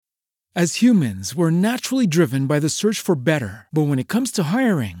As humans, we're naturally driven by the search for better. But when it comes to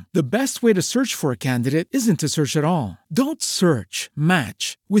hiring, the best way to search for a candidate isn't to search at all. Don't search,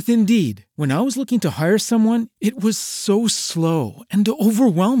 match with Indeed. When I was looking to hire someone, it was so slow and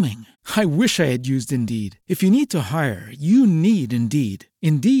overwhelming. I wish I had used Indeed. If you need to hire, you need Indeed.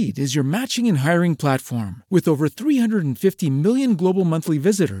 Indeed is your matching and hiring platform with over 350 million global monthly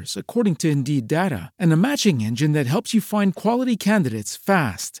visitors, according to Indeed data, and a matching engine that helps you find quality candidates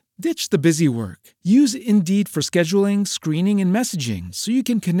fast. Ditch the busy work. Use Indeed for scheduling, screening, and messaging so you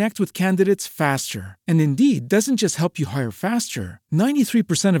can connect with candidates faster. And Indeed doesn't just help you hire faster.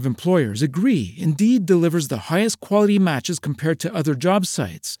 93% of employers agree Indeed delivers the highest quality matches compared to other job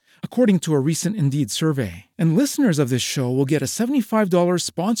sites, according to a recent Indeed survey. And listeners of this show will get a $75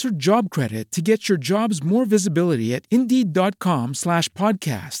 sponsored job credit to get your jobs more visibility at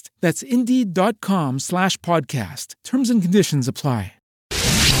Indeed.com/podcast. That's Indeed.com/podcast. Terms and conditions apply.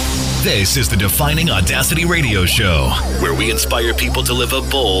 This is the Defining Audacity Radio Show, where we inspire people to live a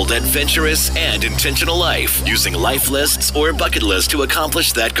bold, adventurous, and intentional life using life lists or bucket lists to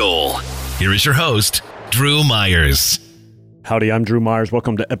accomplish that goal. Here is your host, Drew Myers. Howdy, I'm Drew Myers.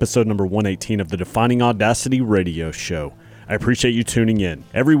 Welcome to episode number 118 of the Defining Audacity Radio Show. I appreciate you tuning in.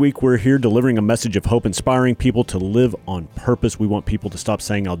 Every week we're here delivering a message of hope, inspiring people to live on purpose. We want people to stop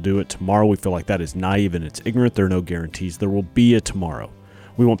saying, I'll do it tomorrow. We feel like that is naive and it's ignorant. There are no guarantees. There will be a tomorrow.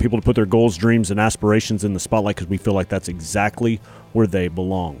 We want people to put their goals, dreams, and aspirations in the spotlight because we feel like that's exactly where they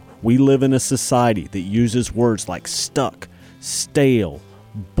belong. We live in a society that uses words like stuck, stale,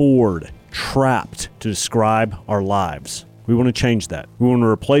 bored, trapped to describe our lives. We want to change that. We want to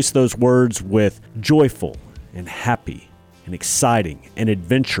replace those words with joyful and happy and exciting and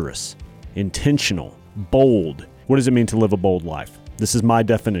adventurous, intentional, bold. What does it mean to live a bold life? This is my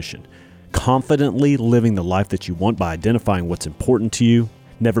definition. Confidently living the life that you want by identifying what's important to you,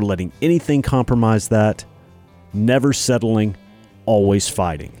 never letting anything compromise that, never settling, always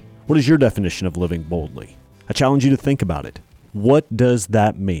fighting. What is your definition of living boldly? I challenge you to think about it. What does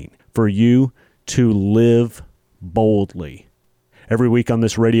that mean for you to live boldly? Every week on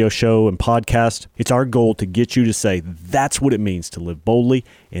this radio show and podcast, it's our goal to get you to say, that's what it means to live boldly,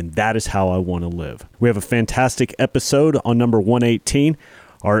 and that is how I want to live. We have a fantastic episode on number 118.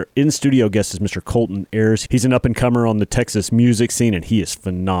 Our in-studio guest is Mr. Colton Ayers. He's an up-and-comer on the Texas music scene, and he is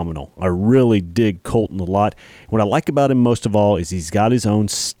phenomenal. I really dig Colton a lot. What I like about him most of all is he's got his own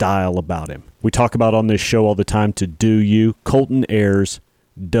style about him. We talk about on this show all the time to do you. Colton Ayers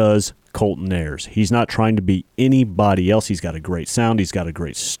does Colton Ayers. He's not trying to be anybody else. He's got a great sound. He's got a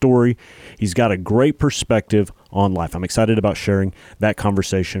great story. He's got a great perspective on life. I'm excited about sharing that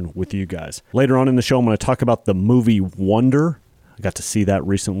conversation with you guys. Later on in the show, I'm going to talk about the movie Wonder. I got to see that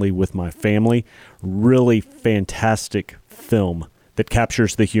recently with my family. Really fantastic film that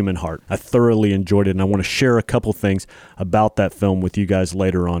captures the human heart. I thoroughly enjoyed it, and I want to share a couple things about that film with you guys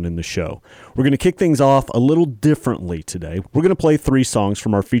later on in the show. We're going to kick things off a little differently today. We're going to play 3 songs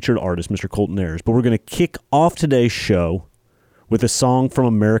from our featured artist, Mr. Colton Ayers, but we're going to kick off today's show with a song from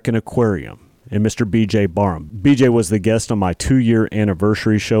American Aquarium and Mr. BJ Barham. BJ was the guest on my 2-year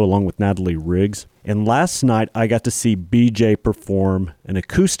anniversary show along with Natalie Riggs. And last night, I got to see BJ perform an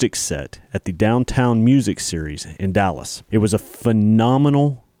acoustic set at the Downtown Music Series in Dallas. It was a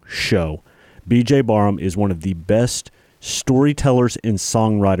phenomenal show. BJ Barham is one of the best storytellers and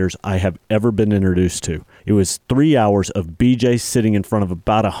songwriters I have ever been introduced to. It was 3 hours of BJ sitting in front of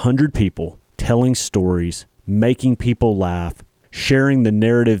about 100 people, telling stories, making people laugh, sharing the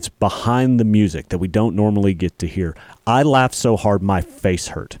narratives behind the music that we don't normally get to hear. I laughed so hard my face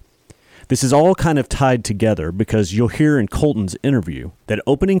hurt. This is all kind of tied together because you'll hear in Colton's interview that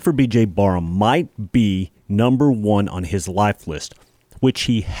opening for BJ Barham might be number 1 on his life list, which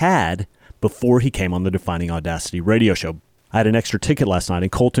he had before he came on the Defining Audacity radio show. I had an extra ticket last night,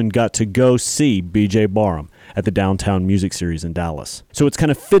 and Colton got to go see BJ Barham at the Downtown Music Series in Dallas. So it's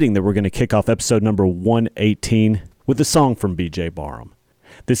kind of fitting that we're going to kick off episode number 118 with a song from BJ Barham.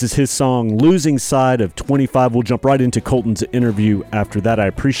 This is his song, Losing Side of 25. We'll jump right into Colton's interview after that. I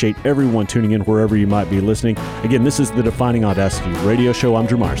appreciate everyone tuning in wherever you might be listening. Again, this is the Defining Audacity radio show. I'm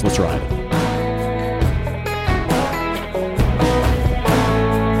Drew Myers. Let's ride.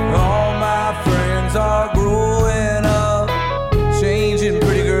 All my friends are growing up, changing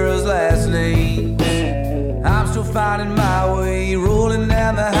pretty girls' last names. I'm still finding my way, rolling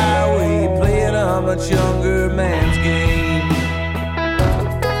down the highway, playing a much younger man's game.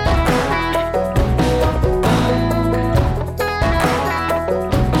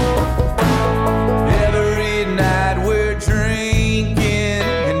 Every night we're drinking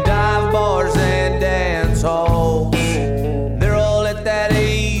in dive bars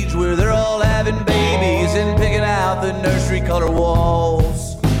color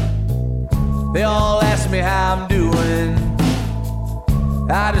walls. They all ask me how I'm doing.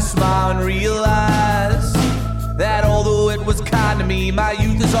 I just smile and realize that although it was kind to me, my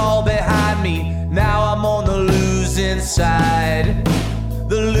youth is all behind me. Now I'm on the losing side.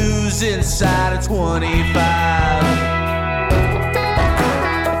 The losing side of 25.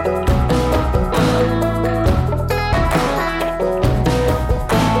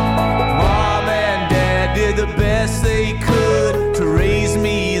 The best they could to raise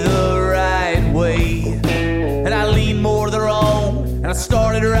me the right way, and I leaned more to the wrong, and I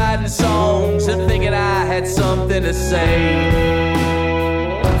started writing songs and thinking I had something to say.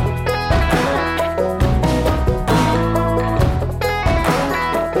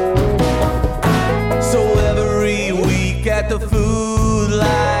 So every week at the food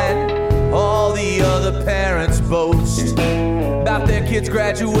line, all the other parents boast about their kids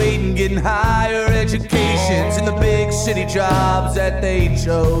graduating, getting higher educations in the big city jobs that they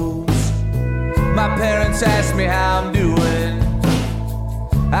chose. My parents ask me how I'm doing.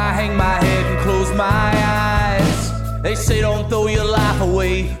 I hang my head and close my eyes. They say don't throw your life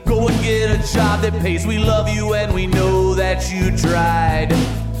away, go and get a job that pays. We love you and we know that you tried.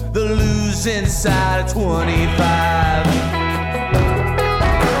 The losing side of 25.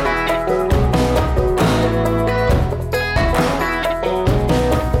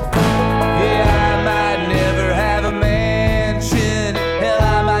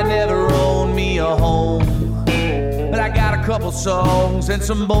 Couple songs and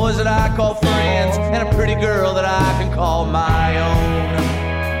some boys that I call friends and a pretty girl that I can call my own.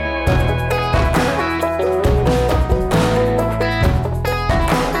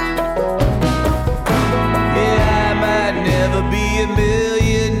 Yeah, I might never be a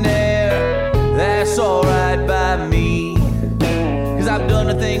millionaire, that's alright by me, 'cause I've done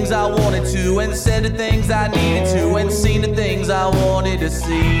the things I wanted to and said the things I needed to and seen the things I wanted to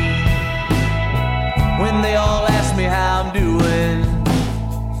see. When they all ask me how I'm doing,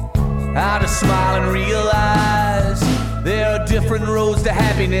 I just smile and realize there are different roads to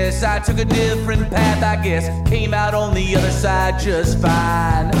happiness. I took a different path, I guess, came out on the other side just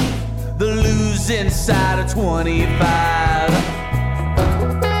fine. The losing side of 25.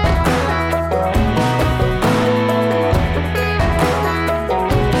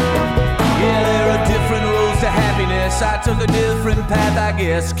 I took a different path, I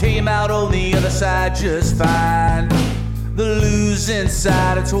guess, came out on the other side just fine. The losing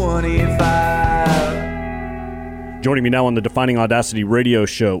side of 25. Joining me now on the Defining Audacity radio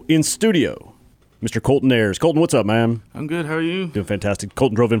show in studio, Mr. Colton Ayers. Colton, what's up, man? I'm good. How are you? Doing fantastic.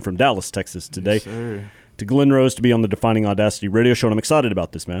 Colton drove in from Dallas, Texas today. Yes, sir. To Glen Rose to be on the Defining Audacity radio show, and I'm excited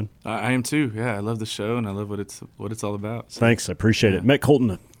about this, man. I am too. Yeah, I love the show, and I love what it's all about. So. Thanks. I appreciate it. Met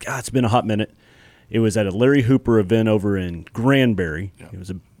Colton, God, it's been a hot minute. It was at a Larry Hooper event over in Granbury. Yep. It was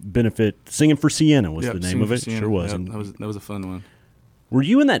a benefit. Singing for Sienna was the name of it. Sure was. Yep, that was a fun one. Were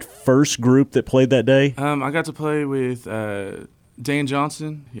you in that first group that played that day? I got to play with Dan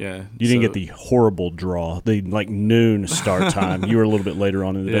Johnson. Yeah. You didn't get the horrible draw, the noon start time. You were a little bit later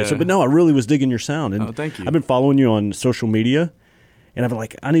on in the day. So, but no, I really was digging your sound. And thank you. I've been following you on social media. And I'm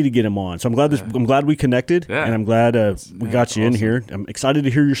like, I need to get him on. So I'm glad we connected, and I'm glad we got you in here. I'm excited to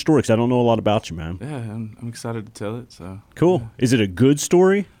hear your story because I don't know a lot about you, man. Yeah, I'm excited to tell it. So cool. Yeah. Is it a good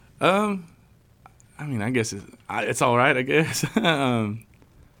story? I mean, I guess it's all right. I guess. I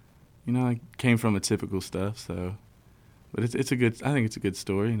came from a typical stuff, so, but it's a good. I think it's a good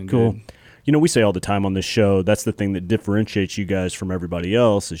story and cool. Good. You know, we say all the time on this show, that's the thing that differentiates you guys from everybody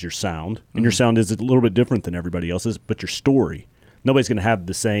else is your sound, and your sound is a little bit different than everybody else's, but your story. Nobody's going to have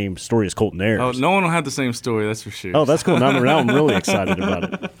the same story as Colton Ayers. Oh, no one will have the same story, that's for sure. Oh, that's cool. Now I'm really excited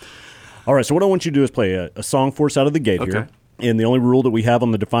about it. All right, so what I want you to do is play a song for us out of the gate here. And the only rule that we have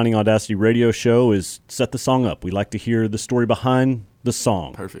on the Defining Audacity radio show is set the song up. We like to hear the story behind the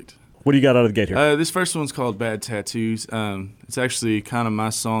song. Perfect. What do you got out of the gate here? This first one's called Bad Tattoos. It's actually kind of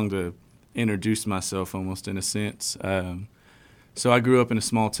my song to introduce myself almost in a sense. So I grew up in a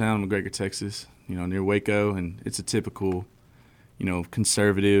small town in McGregor, Texas, near Waco, and it's a typical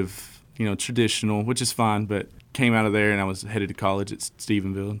conservative, traditional, which is fine, but came out of there and I was headed to college at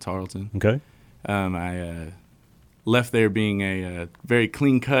Stephenville in Tarleton. Okay. I left there being a very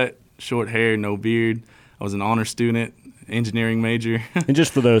clean-cut, short hair, no beard. I was an honor student, engineering major. And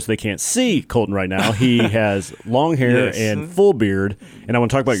just for those that can't see Colton right now, he has long hair and full beard, and I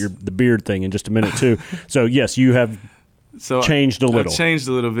want to talk about the beard thing in just a minute too. So yes, you have changed a little. I've changed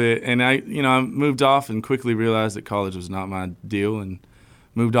a little bit, and I moved off and quickly realized that college was not my deal, and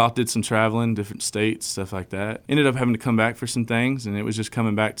moved off, did some traveling, different states, stuff like that. Ended up having to come back for some things, and it was just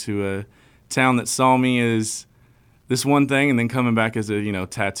coming back to a town that saw me as this one thing, and then coming back as a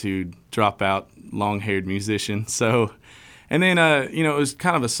tattooed dropout, long-haired musician. So, and then it was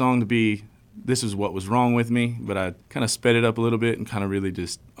kind of a song to be. This is what was wrong with me, but I kind of sped it up a little bit and kind of really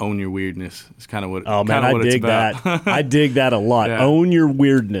just own your weirdness. It's kind of what. Oh man, I dig that. I dig that a lot. Yeah. Own your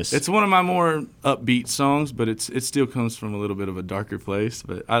weirdness. It's one of my more upbeat songs, but it still comes from a little bit of a darker place.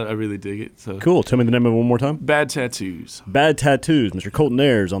 But I really dig it. So cool. Tell me the name of it one more time. Bad Tattoos. Bad Tattoos. Mr. Colton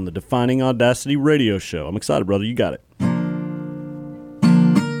Ayers on the Defining Audacity radio show. I'm excited, brother. You got it.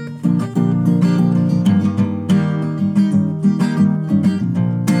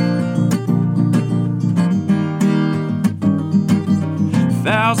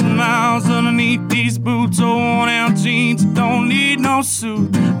 1,000 miles underneath these boots, oh, worn-out jeans, don't need no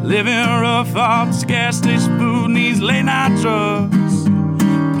suit. Living rough off this gas station food and these late-night drugs.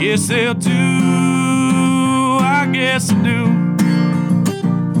 Guess they'll do, I guess they do.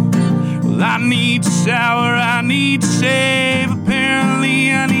 Well, I need to shower, I need to shave.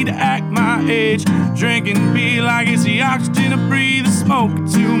 Apparently I need to act my age. Drinking beer like it's the oxygen I breathe. Smoking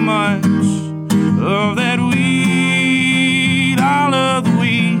too much of that weed, all of the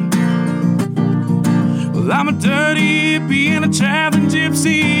weed. Well, I'm a dirty hippie and a traveling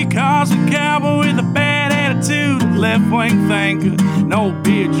gypsy, cosmic cowboy with a bad attitude, a left-wing thinker, no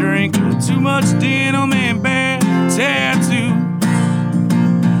beer drinker, too much denim and bad tattoos.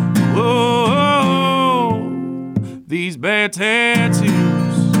 Whoa, these bad tattoos.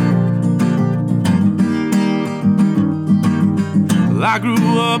 Well, I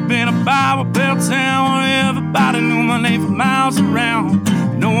grew up in a Bible Belt town where everybody knew my name for miles around.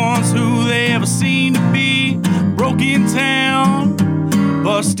 No one's who they ever seemed to be. Broke in town,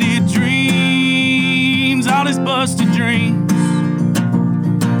 busted dreams, all these busted dreams.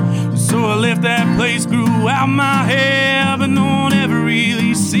 So I left that place, grew out my hair, but no one ever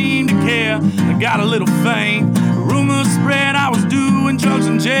really seemed to care. I got a little fame, rumors spread I was doing drugs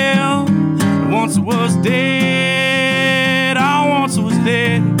in jail. Once I was dead, once I was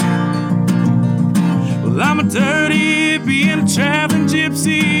dead. Well, I'm a dirty hippie and a traveling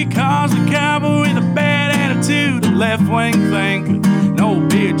gypsy, cosmic cowboy with a bad attitude, a left-wing thinker, no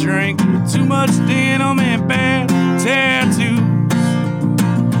beer drinker, too much denim and bad tattoos.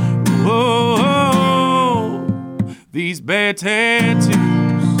 Whoa, these bad tattoos.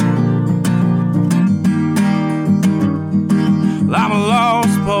 Well, I'm a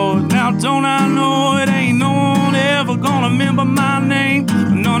lost poet, now don't I know it ain't no one ever gonna remember my name.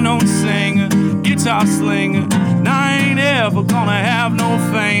 No known singer, guitar slinger, now I ain't ever gonna have no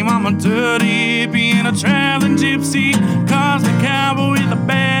fame. I'm a dirty hippie and a traveling gypsy, cosmic cowboy with a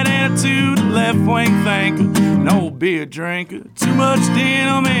bad attitude, a left-wing thinker, no beer drinker, too much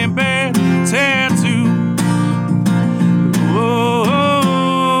denim and bad tattoos. Whoa,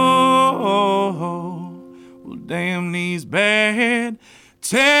 well, damn these bad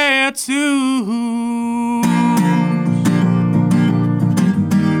tattoos.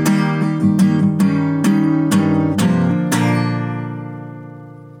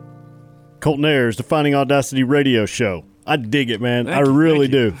 Colton Ayers, Defining Audacity radio show. I dig it, man. Thank you, I really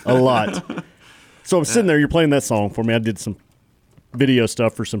thank you. do. A lot. So I'm sitting there, you're playing that song for me. I did some video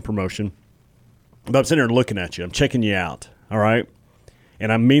stuff for some promotion. But I'm sitting there looking at you. I'm checking you out, all right?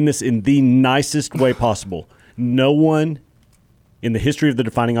 And I mean this in the nicest way possible. No one in the history of the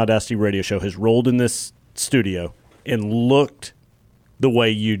Defining Audacity radio show has rolled in this studio and looked the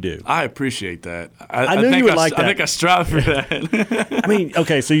way you do. I appreciate that. I knew you would like that. I think I strive for that. I mean,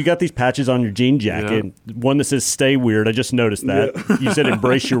 okay, so you got these patches on your jean jacket. Yeah. One that says "Stay Weird." I just noticed that. Yeah. You said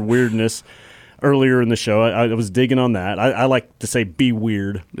 "Embrace your weirdness" earlier in the show. I was digging on that. I like to say "Be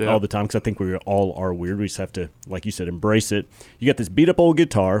weird" all the time because I think we all are weird. We just have to, like you said, embrace it. You got this beat up old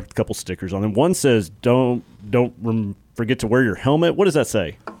guitar with a couple stickers on it. One says "Don't forget to wear your helmet." What does that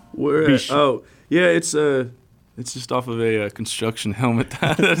say? It's just off of a construction helmet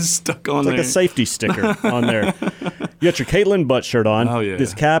that is stuck on there. It's like a safety sticker on there. You got your Caitlin Butt shirt on. Oh, yeah.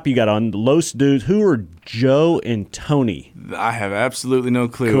 This cap you got on. Los Dudes. Who are Joe and Tony? I have absolutely no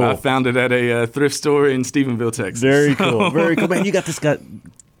clue. Cool. I found it at a thrift store in Stephenville, Texas. Very cool. Very cool. Man, you got this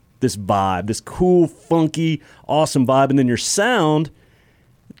vibe, this cool, funky, awesome vibe. And then your sound,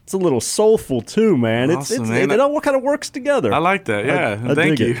 it's a little soulful too, man. Awesome, man. It all kind of works together. I like that. Yeah. I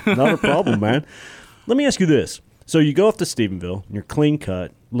Thank dig you. It. Not a problem, man. Let me ask you this. So you go off to Stephenville, and you're clean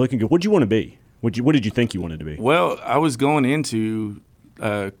cut, looking good. What'd you want to be? What did you think you wanted to be? Well, I was going into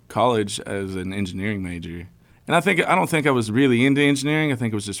college as an engineering major. And I don't think I was really into engineering. I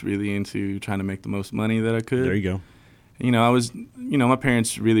think I was just really into trying to make the most money that I could. There you go. My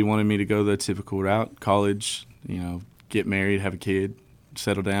parents really wanted me to go the typical route, college, get married, have a kid,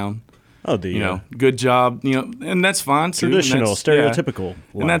 settle down. Oh, the you know, good job, you know, and that's fine too. traditional, and that's, stereotypical.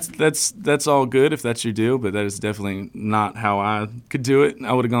 And that's all good if that's your deal, but that is definitely not how I could do it.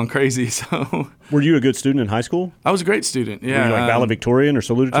 I would have gone crazy. So, Were you a good student in high school? I was a great student. Yeah, Were you like valedictorian or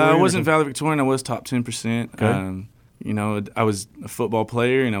salutatorian? I wasn't valedictorian. I was top 10%. Okay. You know, I was a football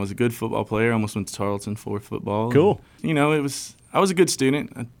player, and I was a good football player. I almost went to Tarleton for football. Cool. And, you know, I was a good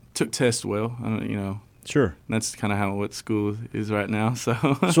student. I took tests well. You know. Sure. That's kind of what school is right now.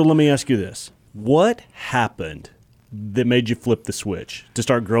 So. So let me ask you this: what happened that made you flip the switch to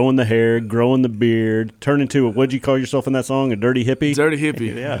start growing the hair, growing the beard, turn into what'd you call yourself in that song? A dirty hippie? Dirty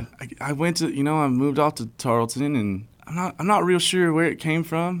hippie. Yeah. I went to, you know, I moved off to Tarleton, and I'm not real sure where it came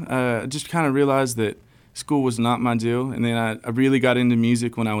from. I just kind of realized that school was not my deal, and then I really got into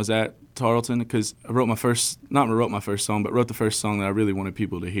music when I was at Tarleton because I wrote the first song that I really wanted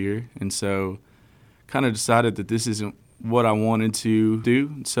people to hear, and so kind of decided that this isn't what I wanted to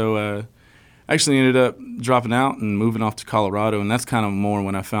do. So actually ended up dropping out and moving off to Colorado, and that's kind of more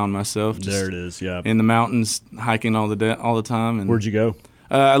when I found myself. Just There it is, yeah. in the mountains, hiking all the time. And Where'd you go?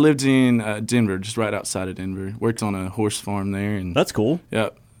 I lived in Denver, just right outside of Denver. Worked on a horse farm there, and That's cool.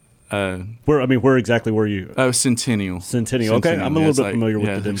 yep. Where exactly were you? Centennial. Centennial. Okay, I'm a little bit familiar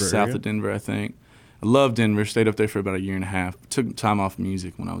with the Denver south area. of Denver, I think. I love Denver. Stayed up there for about a year and a half. Took time off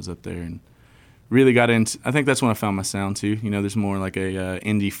music when I was up there, and really got into. I think that's when I found my sound too. You know, there's more like a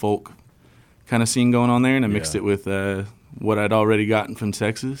indie folk kind of scene going on there, and I mixed it with what I'd already gotten from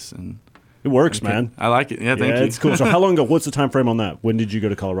Texas, and It works, man. I like it. Yeah, thank you. It's cool. So how long ago? What's the time frame on that? When did you go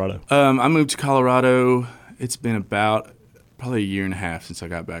to Colorado? I moved to Colorado. It's been about probably a year and a half since I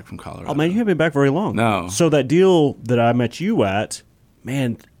got back from Colorado. Oh man, you haven't been back very long. No. So that deal that I met you at,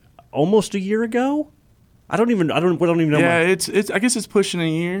 man, almost a year ago. I don't even know. Yeah, it's. I guess it's pushing a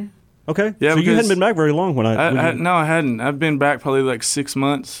year. Okay. Yeah, so you because hadn't been back very long when No, I hadn't. I've been back probably like 6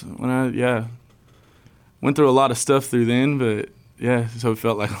 months went through a lot of stuff through then, but yeah, so it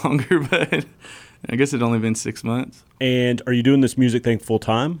felt like longer, but I guess it'd only been 6 months. And are you doing this music thing full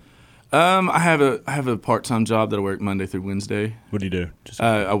time? I have a part-time job that I work Monday through Wednesday. What do you do?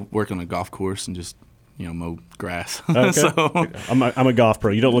 I work on a golf course and just mow grass. Okay. So I'm a golf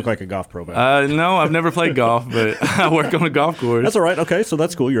pro. You don't look like a golf pro, man. no, I've never played golf, but I work on a golf course. That's all right. Okay, so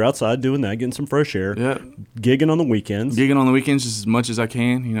that's cool. You're outside doing that, getting some fresh air. Yeah. Gigging on the weekends. Gigging on the weekends just as much as I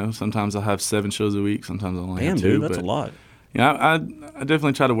can. You know, sometimes I'll have 7 shows a week. Sometimes I'll only Damn, have 2. dude, that's a lot. Yeah, I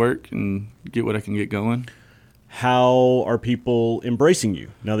definitely try to work and get what I can get going. How are people embracing you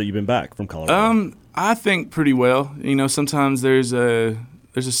now that you've been back from Colorado? I think pretty well. You know, sometimes there's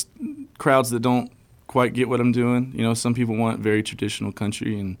just crowds that don't quite get what I'm doing. You know, some people want very traditional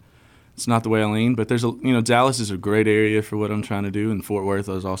country, and it's not the way I lean. But Dallas is a great area for what I'm trying to do, and Fort Worth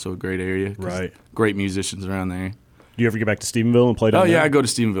is also a great area. Right. Great musicians around there. Do you ever get back to Stephenville and play down there? Oh yeah, I go to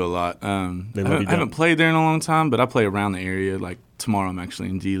Stephenville a lot. I haven't played there in a long time, but I play around the area. Like tomorrow, I'm actually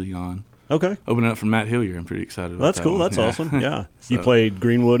in De Leon. Okay. Opening up for Matt Hillier. I'm pretty excited about That's that cool. one. That's Yeah. awesome. Yeah. You played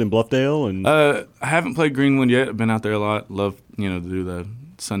Greenwood and Bluffdale and I haven't played Greenwood yet. I've been out there a lot. Love, to do the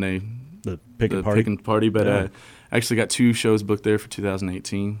Sunday the pick and party. But Yeah. I actually got 2 shows booked there for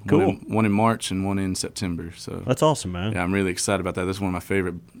 2018. Cool. One in March and one in September. So That's awesome, man. yeah, I'm really excited about that. That's one of my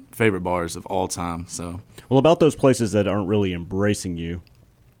favorite bars of all time. So Well, about those places that aren't really embracing you,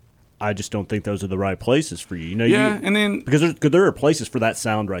 I just don't think those are the right places for you. You know, and then because there are places for that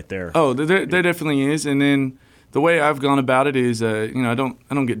sound right there. oh, there definitely is. And then the way I've gone about it is, I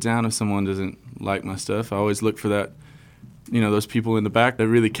don't get down if someone doesn't like my stuff. I always look for that. Those people in the back that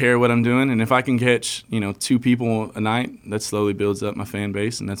really care what I'm doing. And if I can catch, 2 people a night, that slowly builds up my fan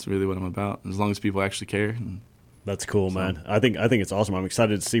base, and that's really what I'm about. As long as people actually care. That's cool, man. I think it's awesome. I'm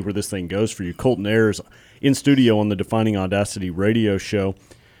excited to see where this thing goes for you. Colton Ayers in studio on the Defining Audacity radio show.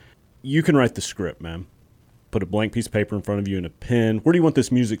 You can write the script, man. Put a blank piece of paper in front of you and a pen. Where do you want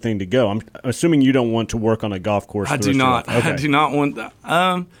this music thing to go? I'm assuming you don't want to work on a golf course. I do not. I do not want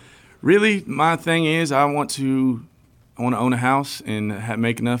that. Really, my thing is I want to own a house and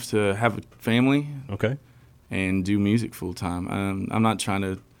make enough to have a family. Okay. And do music full time. I'm not trying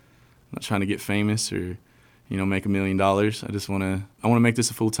to get famous or make $1 million. I just want to make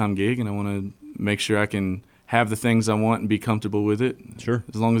this a full time gig, and I want to make sure I can have the things I want and be comfortable with it. Sure.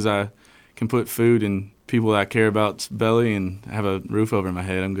 As long as I can put food in people that I care about's belly and have a roof over my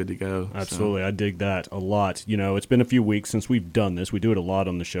head, I'm good to go. Absolutely. I dig that a lot. It's been a few weeks since we've done this. We do it a lot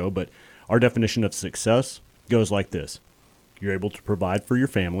on the show, but our definition of success goes like this. You're able to provide for your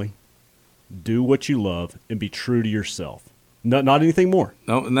family, do what you love, and be true to yourself. Not anything more.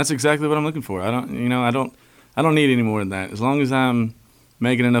 No, and that's exactly what I'm looking for. I don't need any more than that. As long as I'm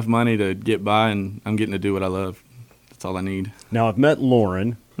making enough money to get by and I'm getting to do what I love, That's all I need. Now, I've met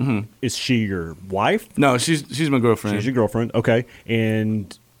Lauren. Is she your wife? No, she's my girlfriend. She's your girlfriend. Okay.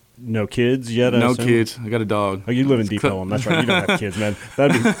 And no kids yet? I No assume? kids. I got a dog. Oh, you live in Deep Ellum. That's right. You don't have kids, man.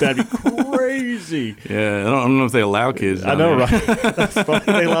 That'd be crazy. Yeah, I don't know if they allow kids. I know, right? That's funny.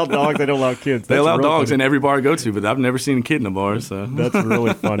 They allow dogs. They don't allow kids. They That's allow real dogs funny. in every bar I go to, but I've never seen a kid in a bar. So That's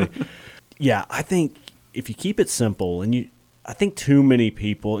really funny. Yeah, I think if you keep it simple, and I think too many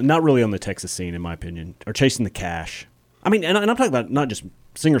people, not really on the Texas scene, in my opinion, are chasing the cash. I mean, and I'm talking about not just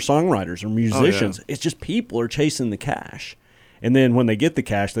singer-songwriters or musicians. Oh, yeah. It's just people are chasing the cash. And then when they get the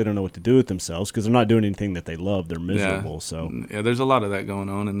cash, they don't know what to do with themselves because they're not doing anything that they love. They're miserable. So yeah, there's a lot of that going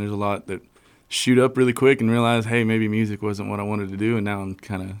on, and there's a lot that shoot up really quick and realize, hey, maybe music wasn't what I wanted to do, and now I'm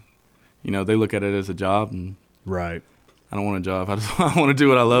kind of, they look at it as a job, and right. I don't want a job. I want to do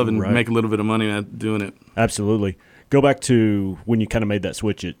what I love and make a little bit of money at doing it. Absolutely. Go back to when you kind of made that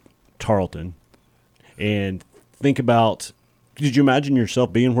switch at Tarleton and think about, did you imagine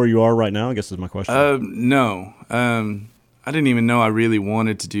yourself being where you are right now? I guess is my question. No. I didn't even know I really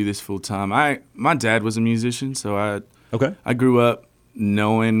wanted to do this full time. My dad was a musician, so I grew up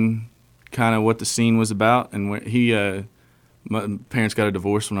knowing kind of what the scene was about, and my parents got a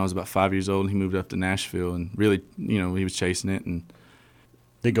divorce when I was about 5 years old, and he moved up to Nashville, and really, he was chasing it. And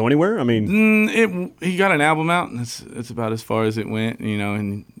did it go anywhere? I mean, he got an album out, and it's about as far as it went.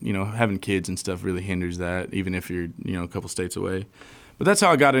 And having kids and stuff really hinders that, even if you're a couple states away. But that's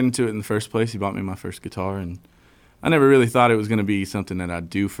how I got into it in the first place. He bought me my first guitar, and I never really thought it was going to be something that I'd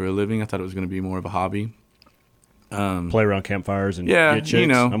do for a living. I thought it was going to be more of a hobby. Play around campfires and yeah, get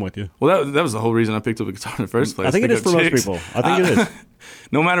chicks. I'm with you. Well, that was the whole reason I picked up a guitar in the first place. I think it is for most people. I think it is.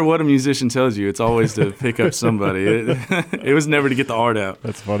 No matter what a musician tells you, it's always to pick up somebody. It was never to get the art out.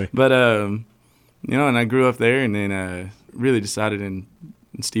 That's funny. But and I grew up there, and then really decided in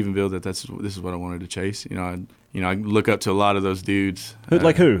Stephenville that this is what I wanted to chase. I look up to a lot of those dudes.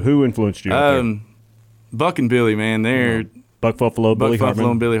 Who influenced you? Out there? Buck and Billy, man, they're Buck Buffalo, Billy Hartman.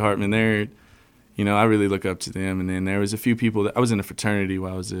 and Billy Hartman. They're, I really look up to them. And then there was a few people that I was in a fraternity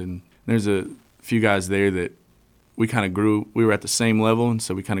while I was in. There's a few guys there that we kind of grew. We were at the same level, and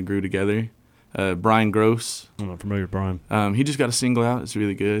so we kind of grew together. Brian Gross. I'm not familiar with Brian. He just got a single out. It's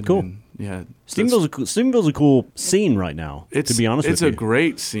really good. Cool. And, yeah. Stephenville's a cool scene right now. To be honest with you, it's a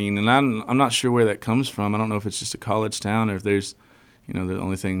great scene, and I'm not sure where that comes from. I don't know if it's just a college town or if there's. The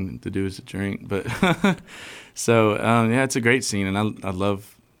only thing to do is to drink. But so, it's a great scene, and I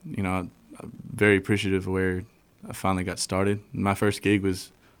love, I'm very appreciative of where I finally got started. My first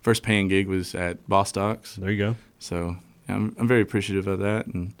paying gig was at Bostocks. There you go. So I'm very appreciative of that.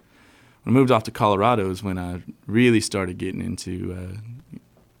 And when I moved off to Colorado is when I really started getting into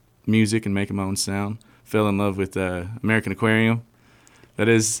music and making my own sound. Fell in love with American Aquarium. That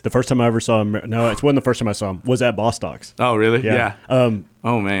is the first time I ever saw him. No, it wasn't the first time I saw him. Was at Bostocks. Oh, really? Yeah.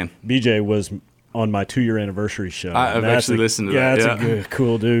 Oh man. BJ was on my 2-year anniversry show. I've actually listened to that. Yeah, that's a good,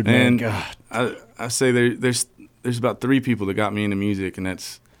 cool dude, man. And God. I say there's about 3 people that got me into music, and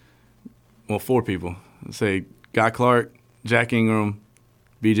that's 4 people. I'd say Guy Clark, Jack Ingram,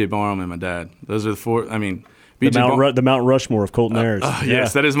 BJ Barham, and my dad. Those are the 4. I mean, the Mount Rushmore of Colton Ayers.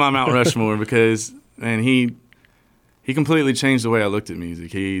 Yes, that is my Mount Rushmore because he completely changed the way I looked at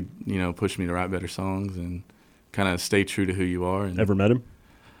music. He, pushed me to write better songs and kind of stay true to who you are. And ever met him?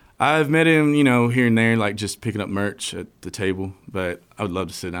 I've met him, here and there, like just picking up merch at the table. But I would love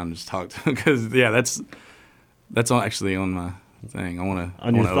to sit down and just talk to him because, that's actually on my thing. On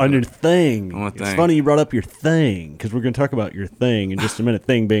your thing. On my thing. It's funny you brought up your thing because we're going to talk about your thing in just a minute.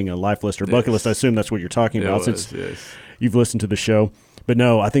 Thing being a life list or bucket list. I assume that's what you're talking about since you've listened to the show. But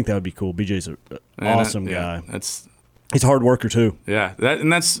no, I think that would be cool. BJ's an awesome guy. He's a hard worker too. Yeah,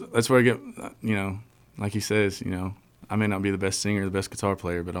 that's where I get, like he says, I may not be the best singer, the best guitar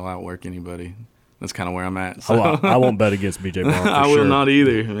player, but I'll outwork anybody. That's kind of where I'm at. So. I won't bet against BJ Barham. I will not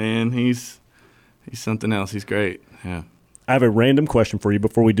either, man. He's something else. He's great. Yeah. I have a random question for you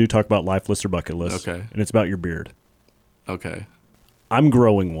before we do talk about life lists or bucket lists. Okay. And it's about your beard. Okay. I'm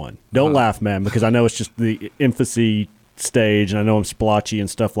growing one. Don't laugh, man, because I know it's just the infancy stage, and I know I'm splotchy and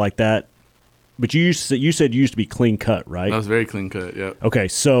stuff like that. But you said you used to be clean cut, right? I was very clean cut, yeah. Okay,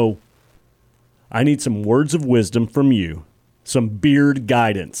 so I need some words of wisdom from you, some beard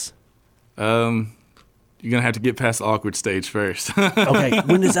guidance. You're going to have to get past the awkward stage first. Okay,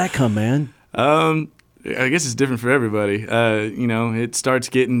 when does that come, man? I guess it's different for everybody. It starts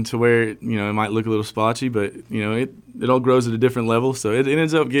getting to where, it might look a little splotchy, but, it all grows at a different level. So it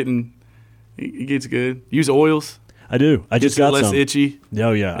ends up it gets good. Use oils. I do. I just got less some. Itchy.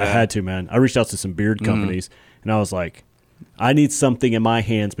 Oh, yeah, I had to, man. I reached out to some beard companies, and I was like, I need something in my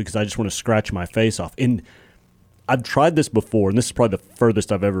hands because I just want to scratch my face off. And I've tried this before, and this is probably the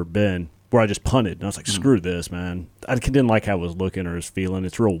furthest I've ever been, where I just punted. And I was like, screw this, man. I didn't like how it was looking or was feeling.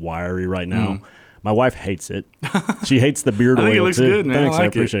 It's real wiry right now. My wife hates it. She hates the beard oil, I think it looks too. good, man. Thanks, I I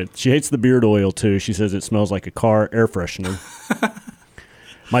like appreciate it. She hates the beard oil, too. She says it smells like a car air freshener.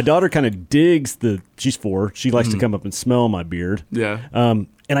 My daughter kind of digs she's 4. She likes to come up and smell my beard. Yeah. And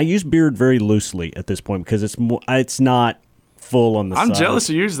I use beard very loosely at this point because it's not full on the side. I'm jealous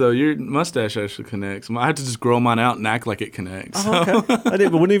of yours, though. Your mustache actually connects. I have to just grow mine out and act like it connects. Oh, okay. I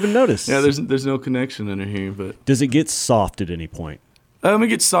wouldn't even notice. Yeah, there's no connection under here. But Does it get soft at any point? it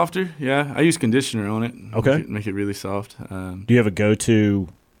gets softer, yeah. I use conditioner on it. Okay. Make it really soft. Do you have a go-to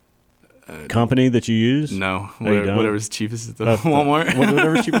company that you use? No. Oh, you don't? Whatever's cheapest at the Walmart.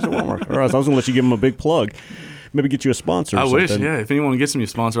 Whatever's cheapest at Walmart. All right, so I was going to let you give them a big plug. Maybe get you a sponsor or I something. wish, yeah. If anyone gets me a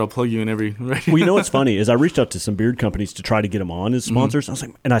sponsor, I'll plug you in every radio. Well, you know what's funny is I reached out to some beard companies to try to get them on as sponsors. I was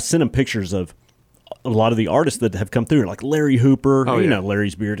like, and I sent them pictures of a lot of the artists that have come through, like Larry Hooper. Oh, you yeah. know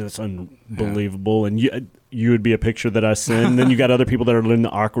Larry's beard, that's unbelievable. And you would be a picture that I send. And then you got other people that are in the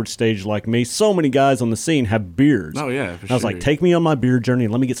awkward stage like me. So many guys on the scene have beards. Oh, yeah, for sure. I was like, take me on my beard journey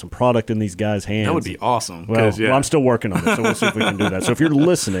and let me get some product in these guys' hands. That would be awesome. Well, Yeah. I'm still working on it, so we'll see if we can do that. So if you're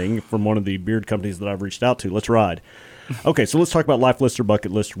listening from one of the beard companies that I've reached out to, let's ride. Okay, so let's talk about life list or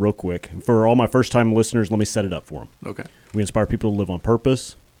bucket list real quick. For all my first-time listeners, let me set it up for them. Okay. We inspire people to live on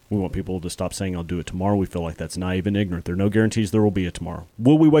purpose. We want people to stop saying, I'll do it tomorrow. We feel like that's naive and ignorant. There are no guarantees there will be a tomorrow.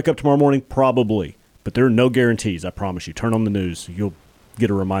 Will we wake up tomorrow morning? Probably. But there are no guarantees, I promise you. Turn on the news. You'll get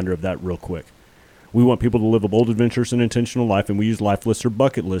a reminder of that real quick. We want people to live a bold, adventurous, and intentional life, and we use life lists or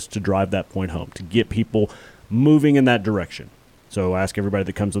bucket lists to drive that point home, to get people moving in that direction. So I ask everybody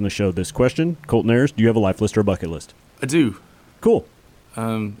that comes on the show this question. Colton Ayers, do you have a life list or a bucket list? I do. Cool. It's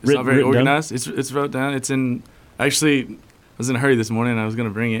not very written organized. It's wrote down. It's in. Actually, I was in a hurry this morning. And I was going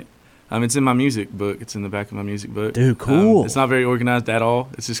to bring it. It's in my music book. It's in the back of my music book. Dude, cool. It's not very organized at all.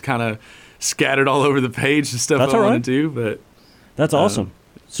 It's just kind of scattered all over the page and stuff That's I all right. want to do. But That's awesome.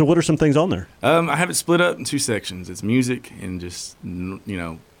 So what are some things on there? I have it split up in 2 sections. It's music and just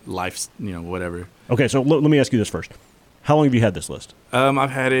life. Whatever. Okay, so let me ask you this first. How long have you had this list?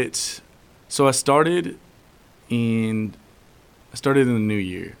 I've had it. So I started in the new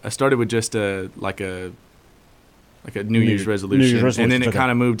year. I started with just a New Year's resolution. And then it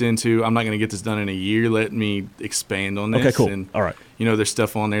kind of moved into, I'm not going to get this done in a year. Let me expand on this. Okay, cool. And, all right. There's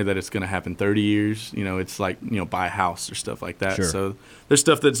stuff on there that it's going to happen 30 years. It's like, buy a house or stuff like that. Sure. So there's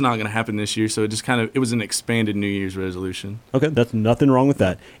stuff that's not going to happen this year. So it was an expanded New Year's resolution. Okay, that's nothing wrong with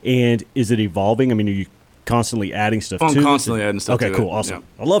that. And is it evolving? I mean, are you constantly adding stuff to it? I'm constantly adding stuff to Okay, it. cool. Awesome.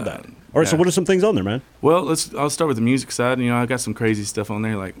 Yeah. I love that. All right, so what are some things on there, man? Well, I'll start with the music side. I got some crazy stuff on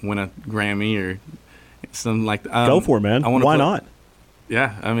there, like win a Grammy or something like that. Go for it, man. Why not?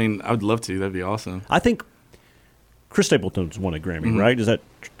 Yeah, I mean, I would love to. That'd be awesome. I think Chris Stapleton's won a Grammy, right? Is that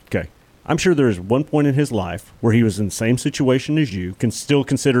okay? I'm sure there is one point in his life where he was in the same situation as you, still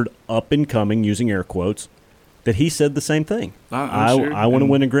considered up and coming, using air quotes, that he said the same thing. Sure. I want to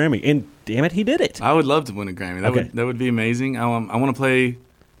win a Grammy, and damn it, he did it. I would love to win a Grammy. That would be amazing. I want to play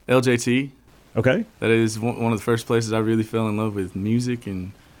LJT. Okay. That is one of the first places I really fell in love with music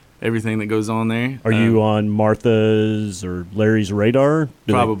and everything that goes on there. Are you on Martha's or Larry's radar?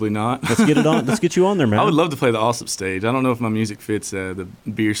 Probably not. Let's get it on. Let's get you on there, man. I would love to play the Allsup stage. I don't know if my music fits the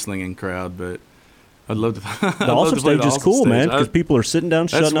beer slinging crowd, but I'd love to. The Allsup stage is cool, man, because people are sitting down,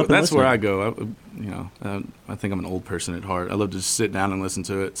 shutting up. That's where I go. I think I'm an old person at heart. I love to just sit down and listen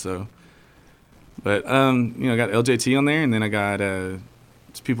to it. So, but I got LJT on there, and then I got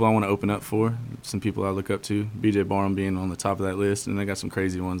some people I want to open up for. Some people I look up to. BJ Barham being on the top of that list, and I got some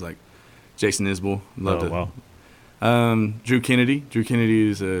crazy ones like Jason Isbell. Wow. Drew Kennedy. Drew Kennedy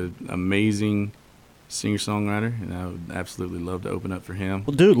is an amazing singer-songwriter, and I would absolutely love to open up for him.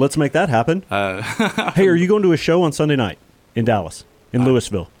 Well, dude, let's make that happen. Hey, are you going to a show on Sunday night in Dallas, in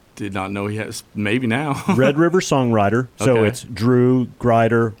Louisville? Did not know he has. Maybe now. Red River Songwriter. So Okay. it's Drew,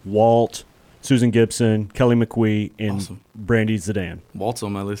 Grider, Walt, Susan Gibson, Kelly McQuee, and Awesome. Brandy Zidane. Walt's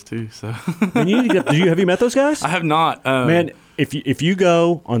on my list too. So And have you met those guys? I have not. Man, if you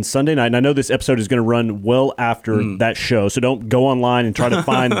go on Sunday night, and I know this episode is going to run well after that show, so don't go online and try to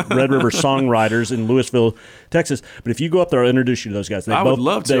find Red River Songwriters in Louisville, Texas. But if you go up there, I'll introduce you to those guys. I would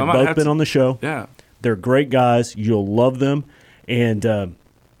love to. They've I might both have been to- on the show. Yeah. They're great guys. You'll love them. And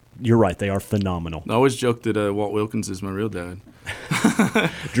you're right. They are phenomenal. I always joke that Walt Wilkins is my real dad.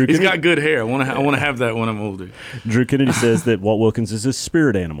 Drew He's Kennedy, got good hair. I want to have that when I'm older. Drew Kennedy says that Walt Wilkins is his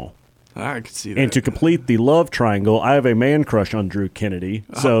spirit animal. I could see that. And to complete the love triangle, I have a man crush on Drew Kennedy.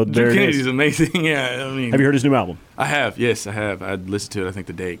 So there Drew it Kennedy's is. amazing. Yeah, I mean, Have you heard his new album? I have. Yes, I have. I listened to it. I think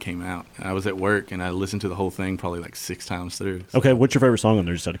the day it came out. I was at work and I listened to the whole thing probably like 6 times through. So. Okay, what's your favorite song on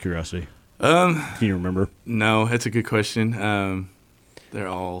there, just out of curiosity? Can you remember? No, that's a good question. They're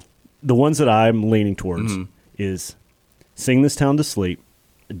all The ones that I'm leaning towards is Sing This Town to Sleep.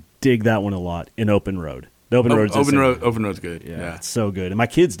 Dig that one a lot. In Open Road. The Open Road's Open insane. Road's good. Yeah. It's so good. And my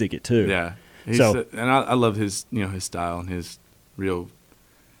kids dig it too. Yeah. So- And I love his his style and his real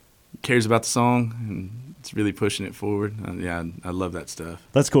cares about the song and it's really pushing it forward. I love that stuff.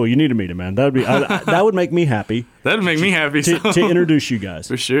 That's cool. You need to meet him, man. That would make me happy That'd make me happy. to introduce you guys.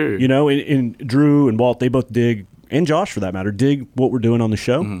 For sure. You know, and Drew and Walt, they both dig, and Josh for that matter, dig what we're doing on the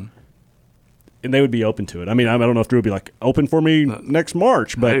show. And they would be open to it. I mean, I don't know if Drew would be like, open for me next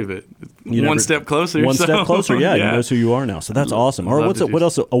March, but Hey, one step closer. One so- step closer, yeah. He knows who you are now. So that's awesome. All right, Love to what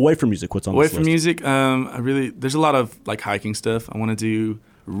else away from music? What's on Away this from list? music, there's a lot of like hiking stuff. I want to do,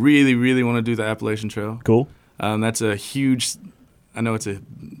 really want to do the Appalachian Trail. Cool. That's a huge, I know it's a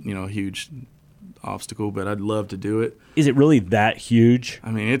huge obstacle, but I'd love to do it. Is it really that huge?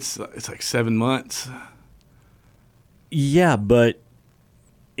 I mean, it's like 7 months. Yeah, but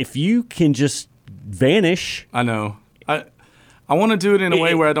if you can just vanish, I know. I want to do it in a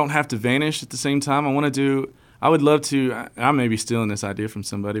way where I don't have to vanish at the same time. I would love to. I may be stealing this idea from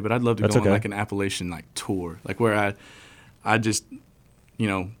somebody, but I'd love to That's go okay. on like an Appalachian like tour, like where I just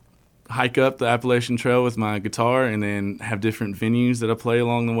hike up the Appalachian Trail with my guitar and then have different venues that I play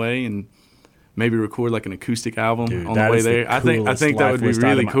along the way and maybe record like an acoustic album dude, on the that way is there. I think that would be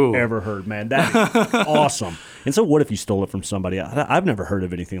really cool. I've ever heard, man. That is awesome. And so, what if you stole it from somebody? I've never heard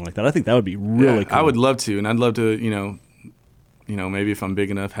of anything like that. I think that would be really cool. I would love to, and I'd love to, maybe if I'm big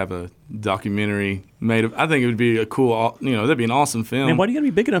enough, have a documentary made of. I think it would be a cool, that'd be an awesome film. Man, why do you got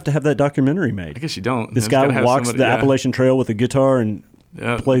to be big enough to have that documentary made? I guess you don't. This You just gotta guy have walks somebody- the Appalachian Trail with a guitar and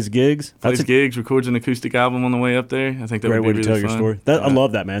plays gigs. Plays gigs, records an acoustic album on the way up there. I think that Great would way be to really tell fun. your story. I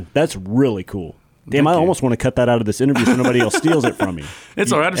love that, man. That's really cool. Damn, Thank I you. almost want to cut that out of this interview so nobody else steals it from you.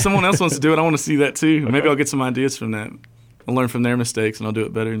 It's all right. If someone else wants to do it, I want to see that too. Maybe I'll get some ideas from that. I'll learn from their mistakes and I'll do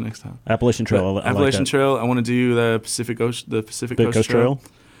it better next time. Appalachian Trail. I Appalachian like that. Trail. I want to do the Pacific Big Coast Trail.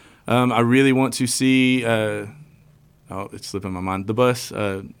 I really want to see. It's slipping my mind. The bus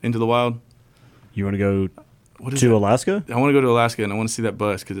Into the Wild. You want to go What is to it? Alaska? I want to go to Alaska and I want to see that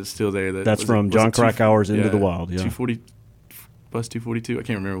bus because it's still there. That's from John Krakauer's Into the Wild, yeah. 240, bus 242. I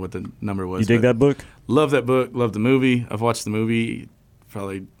can't remember what the number was. You dig but that book? Love that book. Love the movie. I've watched the movie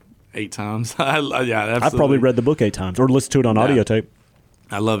probably 8 times. Absolutely. I've probably read the book 8 times or listened to it on audio tape.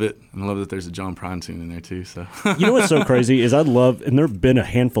 I love it. And I love that there's a John Prine tune in there too. So You know what's so crazy is and there have been a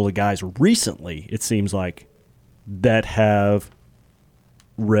handful of guys recently, it seems like, that have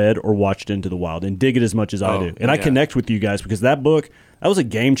read or watched Into the Wild and dig it as much as I do. And I connect with you guys because that book, that was a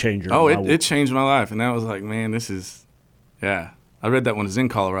game changer. Oh, it changed my life. And that was like, man, this is, I read that when I was in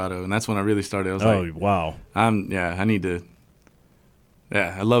Colorado, and that's when I really started. I was like, wow. I need to,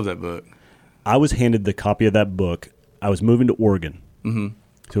 I love that book. I was handed the copy of that book. I was moving to Oregon,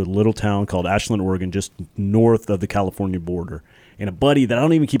 to a little town called Ashland, Oregon, just north of the California border. And a buddy that I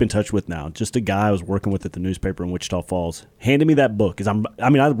don't even keep in touch with now, just a guy I was working with at the newspaper in Wichita Falls, handed me that book.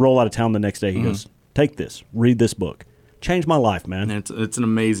 I roll out of town the next day. He goes, take this, read this book. Changed my life, man. And it's an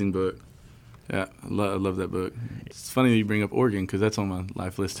amazing book. Yeah, I love that book. It's funny that you bring up Oregon because that's on my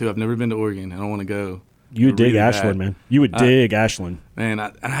life list too. I've never been to Oregon. I don't want to go. You would dig really Ashland, bad. man. You would dig Ashland. Man,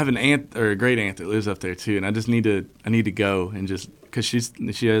 I have an aunt or a great aunt that lives up there too, and I just need to go and just because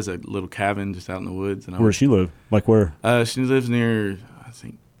she has a little cabin just out in the woods. And Where does she live? Like where? She lives near I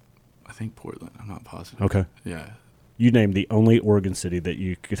think Portland. I'm not positive. Okay. Yeah. You named the only Oregon city that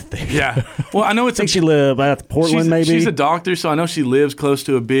you could think. Yeah. Well, I know it's I think she lived at Portland, maybe. She's a doctor, so I know she lives close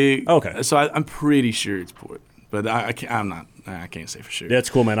to a big. Okay. So I'm pretty sure it's Portland, but I can't say for sure. That's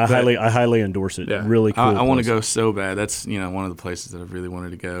cool, man. I highly endorse it. Yeah. Really cool. I want to place. go so bad. That's one of the places that I've really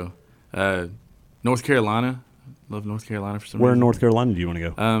wanted to go. North Carolina. Love North Carolina for some reason. Where in North Carolina do you want to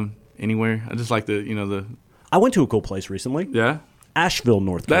go? Anywhere. I just like the I went to a cool place recently. yeah. Asheville,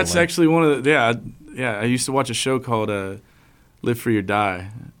 North Carolina. That's actually one of the I used to watch a show called Live Free or Die,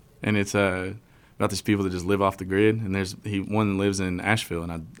 and it's about these people that just live off the grid. And one lives in Asheville,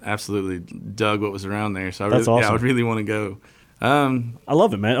 and I absolutely dug what was around there. So That's awesome. I would really want to go. I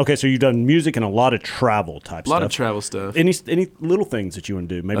love it, man. Okay, so you've done music and a lot of travel type A lot stuff. of travel stuff. Any little things that you want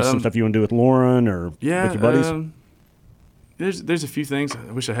to do? Maybe some stuff you want to do with Lauren or with your buddies? there's a few things.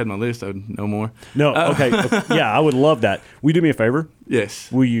 I wish I had my list. I would know more. No, okay. Yeah, I would love that. Will you do me a favor?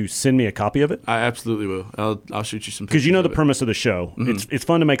 Yes. Will you send me a copy of it? I absolutely will. I'll shoot you some pictures. Because you know the of it. premise of the show. It's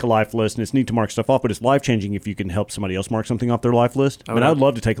fun to make a life list, and it's neat to mark stuff off, but it's life-changing if you can help somebody else mark something off their life list. I would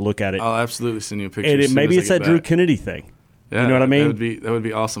love to take a look at it. I'll absolutely send you a picture. And as soon maybe as it's I that get Drew back. Kennedy thing. Yeah, You know what I mean? That would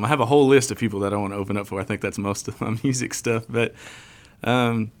be awesome. I have a whole list of people that I want to open up for. I think that's most of my music stuff. But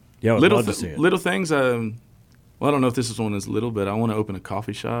Yeah, I would love to see it. little things. Well, I don't know if this is one that's little, but I want to open a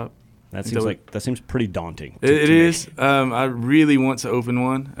coffee shop. That seems pretty daunting. It to me. is. I really want to open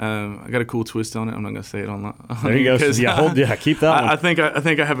one. I got a cool twist on it. I'm not gonna say it online. There you go. Keep that one. I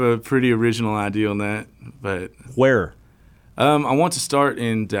think I have a pretty original idea on that. But Where? I want to start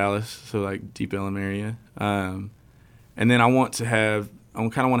in Dallas, so like Deep Ellum area. And then I kind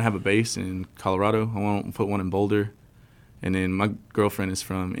of want to have a base in Colorado. I want to put one in Boulder. And then my girlfriend is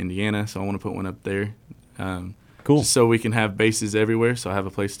from Indiana, so I want to put one up there. Cool. Just so we can have bases everywhere, so I have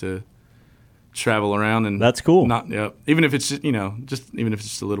a place to travel around. And That's cool. Even if it's just, even if it's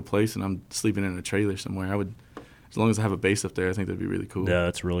just a little place and I'm sleeping in a trailer somewhere, I would, as long as I have a base up there, I think that'd be really cool. Yeah,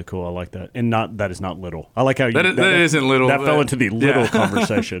 that's really cool. I like that. And that is not little. I like how you that isn't little. That fell into the little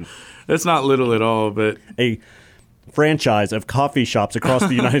conversation. That's not little at all, but A franchise of coffee shops across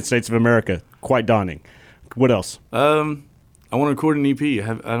the United States of America. Quite daunting. What else? I want to record an EP.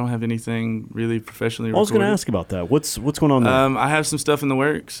 I don't have anything really professionally recorded. I was going to ask about that. What's going on there? I have some stuff in the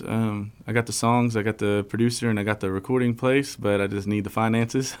works. I got the songs, I got the producer, and I got the recording place, but I just need the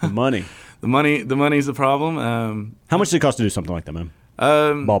finances. Money. The money's the problem. How much does it cost to do something like that, man?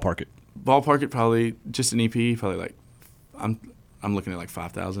 Ballpark it. Ballpark it, probably just an EP, probably like I'm looking at like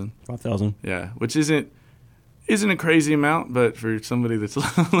 $5,000. $5,000. Yeah, which isn't a crazy amount, but for somebody that's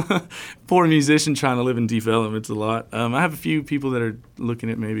a poor musician trying to live in Deep Ellum, it's a lot. I have a few people that are looking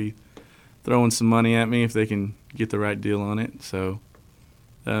at maybe throwing some money at me if they can get the right deal on it. So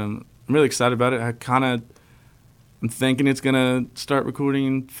I'm really excited about it. I'm thinking it's gonna start recording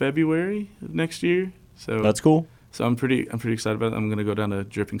in February of next year. So That's cool. So I'm pretty excited about it. I'm gonna go down to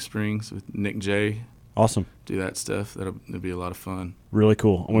Dripping Springs with Nick J. Awesome. Do that stuff. That'll be a lot of fun. Really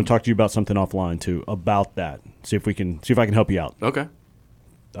cool. I want to talk to you about something offline too, about that. See if I can help you out. Okay. I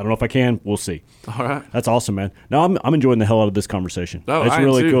don't know if I can. We'll see. All right. That's awesome, man. No, I'm enjoying the hell out of this conversation. Oh, it's I am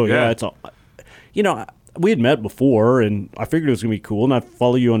really too, cool. yeah. It's all. We had met before, and I figured it was gonna be cool. And I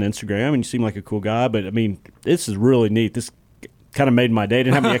follow you on Instagram, and you seem like a cool guy. But I mean, this is really neat. This kind of made my day. I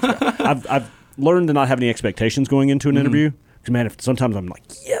didn't have any. I've learned to not have any expectations going into an interview. Because, man, sometimes I'm like,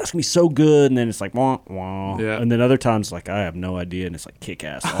 yeah, it's going to be so good. And then it's like, wah, wah. Yeah. And then other times, like, I have no idea. And it's like,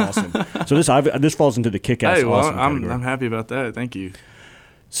 kick-ass awesome. So this falls into the kick-ass awesome category. I'm happy about that. Thank you.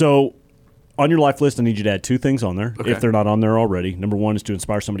 So on your life list, I need you to add two things on there, Okay. if they're not on there already. Number one is to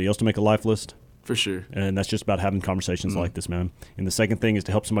inspire somebody else to make a life list. For sure. And that's just about having conversations like this, man. And the second thing is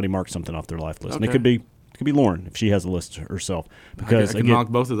to help somebody mark something off their life list. And it Okay. could be Lauren if she has a list herself. Because I can knock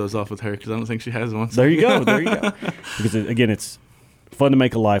both of those off with her because I don't think she has one. There you go. Because, again, it's fun to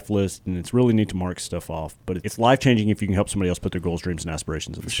make a life list, and it's really neat to mark stuff off. But it's life-changing if you can help somebody else put their goals, dreams, and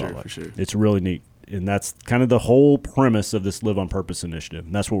aspirations in the spotlight. For sure. It's really neat. And that's kind of the whole premise of this Live on Purpose initiative.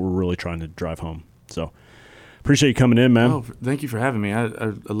 And that's what we're really trying to drive home. So appreciate you coming in, man. Oh, thank you for having me. I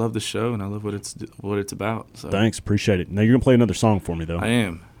love the show, and I love what it's about. So. Thanks. Appreciate it. Now, you're going to play another song for me, though. I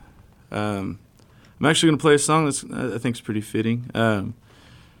am. I'm actually going to play a song that's I think is pretty fitting.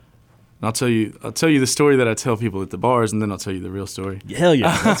 I'll tell you the story that I tell people at the bars, and then I'll tell you the real story. Hell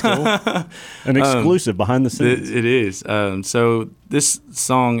yeah, that's cool. An exclusive behind the scenes. It is. So this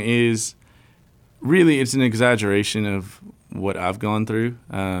song is really, it's an exaggeration of what I've gone through,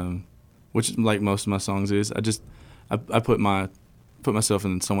 which like most of my songs is. I put myself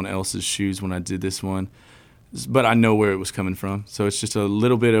in someone else's shoes when I did this one, but I know where it was coming from. So it's just a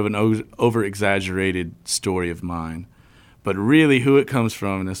little bit of an over-exaggerated story of mine. But really, who it comes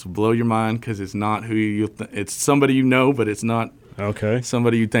from, and this will blow your mind because it's not who it's somebody you know, but it's not okay.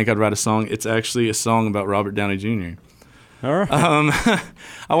 somebody you'd think I'd write a song. It's actually a song about Robert Downey Jr. All right.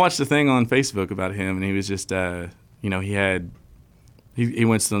 I watched a thing on Facebook about him, and he was just, he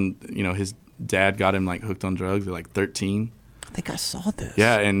went some, his dad got him like hooked on drugs at like 13. I think I saw this.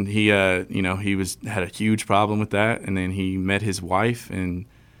 Yeah, and he, had a huge problem with that, and then he met his wife, and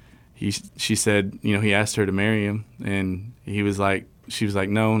she said, he asked her to marry him, and she was like,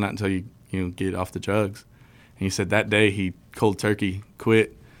 no, not until you get off the drugs. And he said that day he cold turkey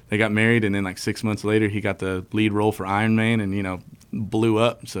quit. They got married, and then like 6 months later he got the lead role for Iron Man, and blew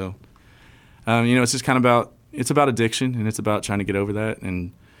up. So, it's just it's about addiction, and it's about trying to get over that,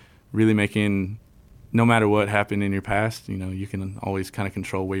 and really making, no matter what happened in your past, you can always kind of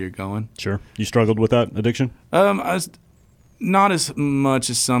control where you're going. Sure. You struggled with that addiction? Not as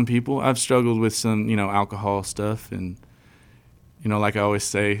much as some people. I've struggled with some, alcohol stuff, and like I always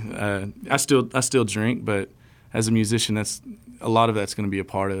say, I still drink, but as a musician, that's a lot of that's going to be a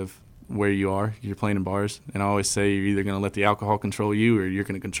part of where you are. You're playing in bars, and I always say you're either going to let the alcohol control you, or you're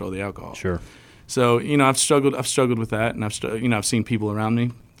going to control the alcohol. Sure. So I've struggled with that, and I've seen people around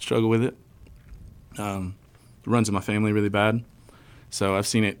me struggle with it. It runs in my family really bad, so I've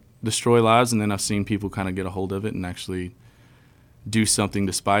seen it destroy lives, and then I've seen people kind of get a hold of it and actually do something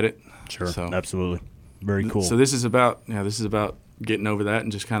despite it. Sure. So, Absolutely. Very cool. So this is about getting over that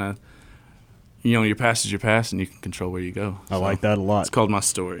and just kind of, your past is your past, and you can control where you go. I like that a lot. It's called My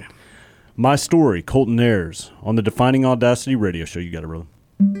Story. My Story, Colton Ayers, on the Defining Audacity radio show. You got it, brother.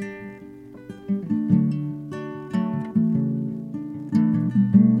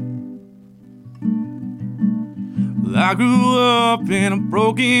 Well, I grew up in a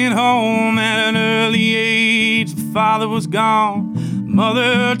broken home at an early age. The father was gone.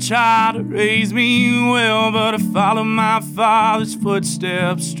 Mother tried to raise me well, but I followed my father's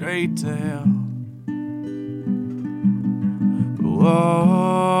footsteps straight to hell.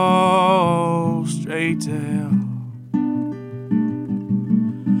 Whoa, straight to hell.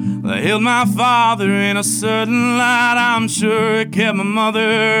 I held my father in a certain light. I'm sure it kept my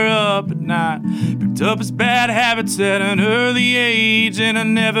mother up at night. Picked up his bad habits at an early age, and I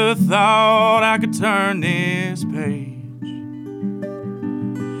never thought I could turn this page.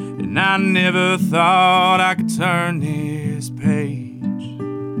 And I never thought I could turn this page.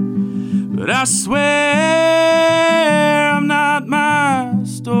 But I swear I'm not my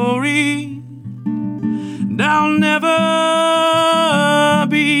story, and I'll never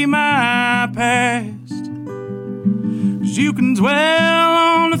be my past. 'Cause you can dwell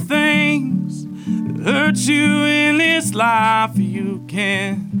on the things that hurt you in this life, you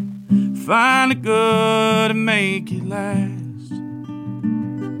can find it good and make it last.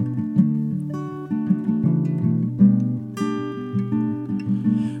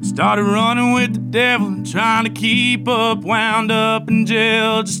 Started running with the devil and trying to keep up. Wound up in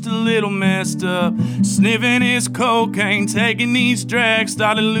jail, just a little messed up. Sniffing his cocaine, taking these drags.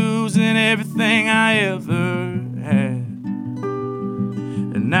 Started losing everything I ever had.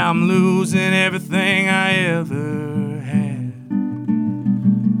 And now I'm losing everything I ever had.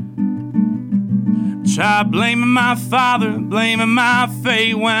 Tried blaming my father, blaming my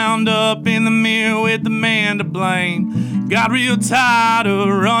fate. Wound up in the mirror with the man to blame. Got real tired of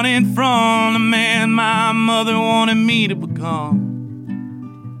running from the man my mother wanted me to become.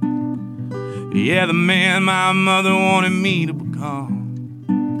 Yeah, the man my mother wanted me to become.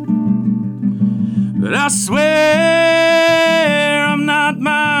 But I swear I'm not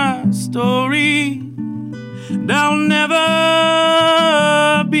my story, and I'll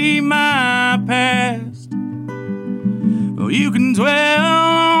never be my past. Oh, you can dwell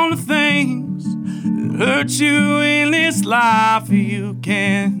on the things hurt you in this life, you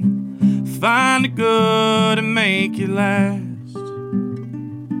can find it good and make it last.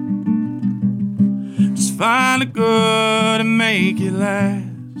 Just find it good and make it last.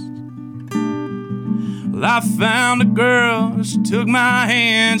 Well, I found a girl, she took my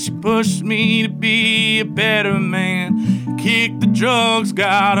hand, she pushed me to be a better man. Kicked the drugs,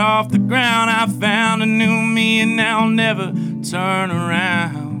 got off the ground, I found a new me, and now I'll never turn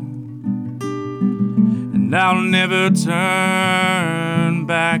around. And I'll never turn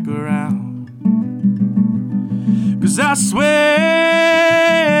back around. 'Cause I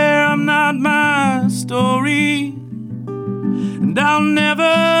swear I'm not my story, and I'll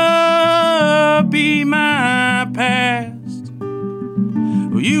never be my past.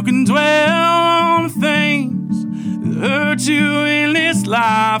 Well, you can dwell on the things that hurt you in this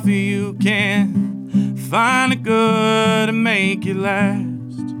life, you can find it good and make it last.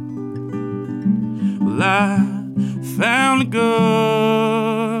 Well, I found it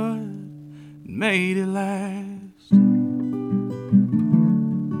good and made it last.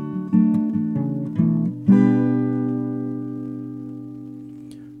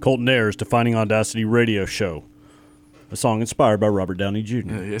 Colton Ayers, Defining Audacity radio show. A song inspired by Robert Downey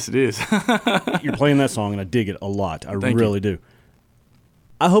Jr. Yes, it is. You're playing that song, and I dig it a lot. I Thank really you. do.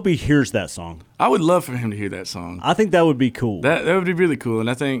 I hope he hears that song. I would love for him to hear that song. I think that would be cool. That would be really cool, and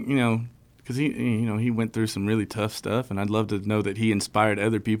I think because he went through some really tough stuff, and I'd love to know that he inspired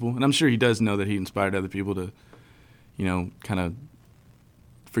other people, and I'm sure he does know that he inspired other people to, kind of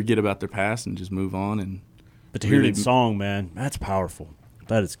forget about their past and just move on. And But to hear that song, man, that's powerful.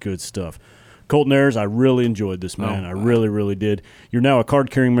 That is good stuff. Colton Ayers, I really enjoyed this, man. I really, really did. You're now a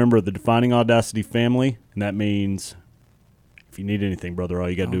card-carrying member of the Defining Audacity family, and that means If you need anything, brother, all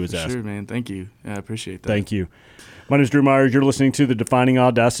you got to do is ask. Sure, man. Thank you. I appreciate that. Thank you. My name is Drew Myers. You're listening to the Defining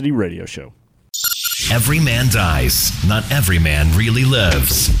Audacity Radio Show. Every man dies. Not every man really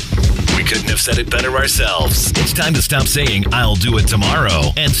lives. We couldn't have said it better ourselves. It's time to stop saying, I'll do it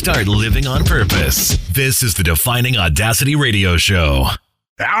tomorrow, and start living on purpose. This is the Defining Audacity Radio Show.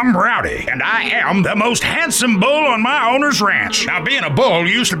 I'm Rowdy, and I am the most handsome bull on my owner's ranch. Now, being a bull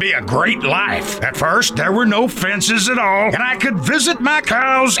used to be a great life. At first, there were no fences at all, and I could visit my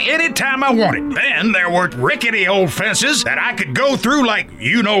cows anytime I wanted. Then there were rickety old fences that I could go through like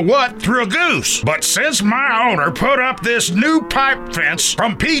you-know-what through a goose. But since my owner put up this new pipe fence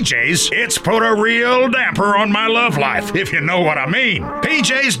from PJ's, it's put a real damper on my love life, if you know what I mean.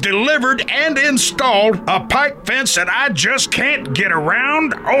 PJ's delivered and installed a pipe fence that I just can't get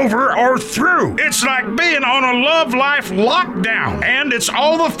around, over, or through. It's like being on a love life lockdown, and it's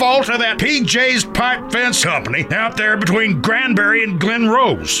all the fault of that PJ's Pipe Fence Company out there between Granbury and Glen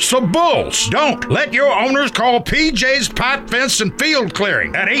Rose. So bulls, don't let your owners call PJ's Pipe Fence and Field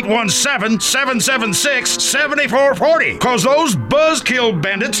Clearing at 817-776-7440, because those buzzkill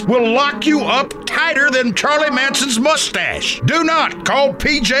bandits will lock you up tighter than Charlie Manson's mustache. Do not call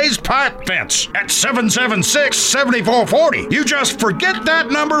PJ's Pipe Fence at 776-7440. You just forget that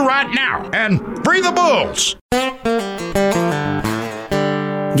number right now and free the bulls.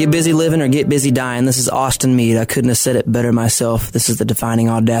 Get busy living or get busy dying. This is Austin Meade. I couldn't have said it better myself. This is the Defining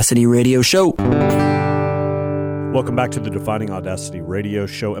Audacity Radio Show. Welcome back to the Defining Audacity Radio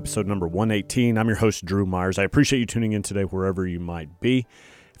Show, episode number 118. I'm your host, Drew Myers. I appreciate you tuning in today wherever you might be.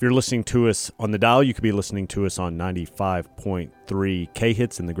 If you're listening to us on the dial, you could be listening to us on 95.3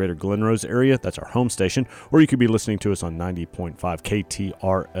 K-Hits in the greater Glen Rose area. That's our home station. Or you could be listening to us on 90.5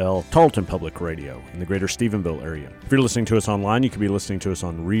 KTRL Tarleton Public Radio in the greater Stephenville area. If you're listening to us online, you could be listening to us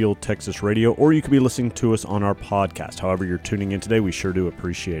on Real Texas Radio, or you could be listening to us on our podcast. However you're tuning in today, we sure do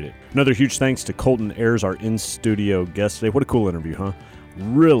appreciate it. Another huge thanks to Colton Ayers, our in-studio guest today. What a cool interview, huh?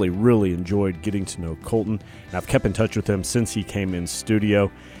 Really enjoyed getting to know Colton, and I've kept in touch with him since he came in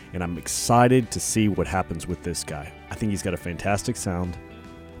studio, and I'm excited to see what happens with this guy. I think he's got a fantastic sound,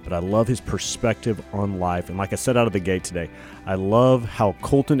 but I love his perspective on life, and like I said out of the gate today, I love how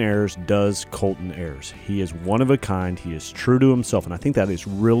Colton Ayers does Colton Ayers. He is one of a kind, he is true to himself, and I think that is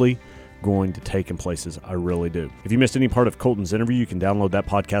really going to take in places. I really do. If you missed any part of Colton's interview, you can download that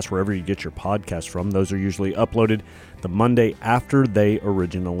podcast wherever you get your podcast from. Those are usually uploaded the Monday after they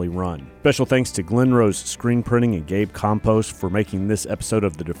originally run. Special thanks to Glen Rose Screen Printing and Gabe Compost for making this episode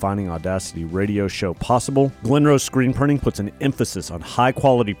of the Defining Audacity Radio Show possible. Glen Rose Screen Printing puts an emphasis on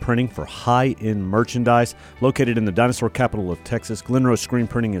high-quality printing for high-end merchandise. Located in the dinosaur capital of Texas, Glen Rose Screen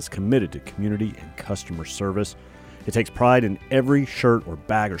Printing is committed to community and customer service. It takes pride in every shirt or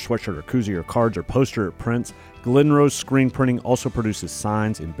bag or sweatshirt or koozie or cards or poster it prints. Glen Rose Screen Printing also produces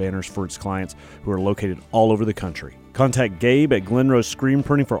signs and banners for its clients who are located all over the country. Contact Gabe at Glen Rose Screen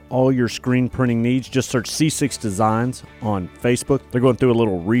Printing for all your screen printing needs. Just search C6 Designs on Facebook. They're going through a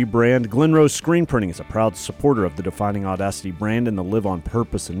little rebrand. Glen Rose Screen Printing is a proud supporter of the Defining Audacity brand and the Live on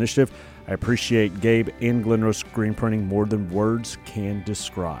Purpose initiative. I appreciate Gabe and Glen Rose Screen Printing more than words can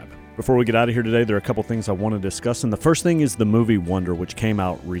describe. Before we get out of here today, there are a couple things I want to discuss, and the first thing is the movie Wonder, which came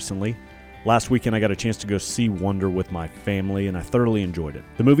out recently. Last weekend, I got a chance to go see Wonder with my family, and I thoroughly enjoyed it.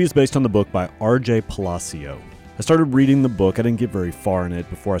 The movie is based on the book by R.J. Palacio. I started reading the book. I didn't get very far in it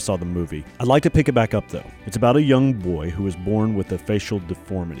before I saw the movie. I'd like to pick it back up, though. It's about a young boy who is born with a facial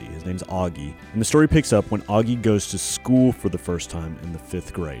deformity. His name's Augie, and the story picks up when Augie goes to school for the first time in the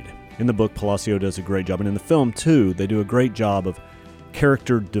 5th grade. In the book, Palacio does a great job, and in the film, too, they do a great job of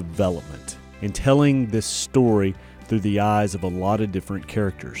character development and telling this story through the eyes of a lot of different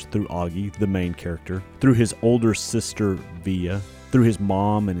characters. Through Augie, the main character, through his older sister Via, through his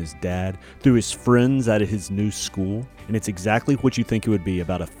mom and his dad, through his friends at his new school. And it's exactly what you think it would be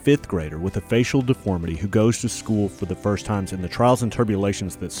about a 5th grader with a facial deformity who goes to school for the first times, and the trials and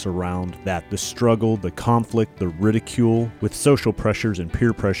tribulations that surround that. The struggle, the conflict, the ridicule. With social pressures and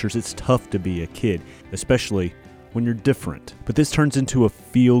peer pressures, it's tough to be a kid, especially when you're different. But this turns into a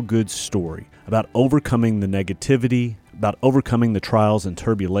feel-good story about overcoming the negativity, about overcoming the trials and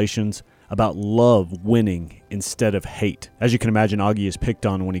tribulations, about love winning instead of hate. As you can imagine, Augie is picked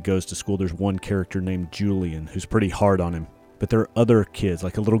on when he goes to school. There's one character named Julian who's pretty hard on him. But there are other kids,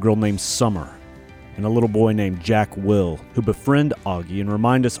 like a little girl named Summer and a little boy named Jack Will, who befriend Augie and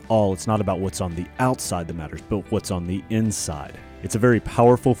remind us all it's not about what's on the outside that matters, but what's on the inside. It's a very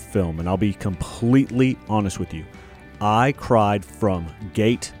powerful film, and I'll be completely honest with you. I cried from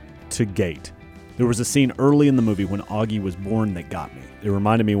gate to gate. There was a scene early in the movie when Augie was born that got me. It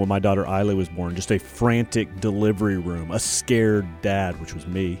reminded me when my daughter Isla was born, just a frantic delivery room, a scared dad, which was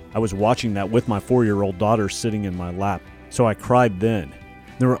me. I was watching that with my 4-year-old daughter sitting in my lap, so I cried then.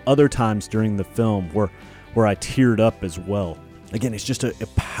 There were other times during the film where I teared up as well. Again, it's just a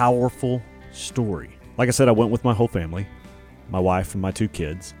powerful story. Like I said, I went with my whole family, my wife and my 2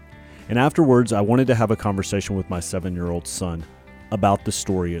 kids, and afterwards I wanted to have a conversation with my 7-year-old son about the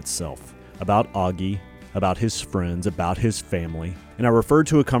story itself, about Augie, about his friends, about his family. And I referred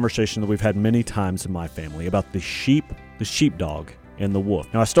to a conversation that we've had many times in my family about the sheepdog, and the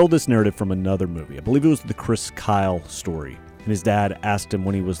wolf. Now, I stole this narrative from another movie. I believe it was the Chris Kyle story. And his dad asked him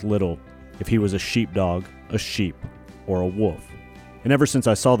when he was little if he was a sheepdog, a sheep, or a wolf. And ever since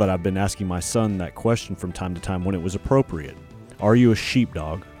I saw that, I've been asking my son that question from time to time when it was appropriate. Are you a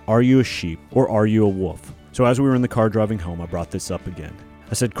sheepdog? Are you a sheep? Or are you a wolf? So as we were in the car driving home, I brought this up again.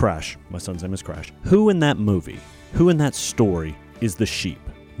 I said, Crash, my son's name is Crash, who in that movie, who in that story is the sheep?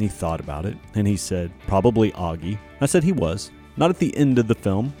 And he thought about it, and he said, probably Augie. I said he was. Not at the end of the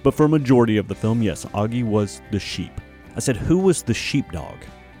film, but for a majority of the film, yes, Augie was the sheep. I said, who was the sheepdog?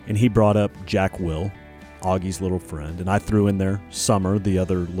 And he brought up Jack Will, Augie's little friend, and I threw in there Summer, the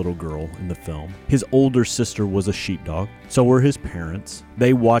other little girl in the film. His older sister was a sheepdog, so were his parents.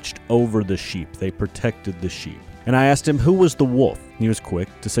 They watched over the sheep. They protected the sheep. And I asked him who was the wolf. He was quick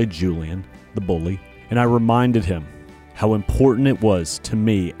to say Julian, the bully. And I reminded him how important it was to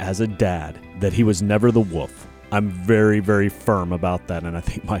me as a dad that he was never the wolf. I'm very, very firm about that, and I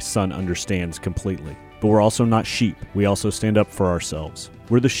think my son understands completely. But we're also not sheep. We also stand up for ourselves.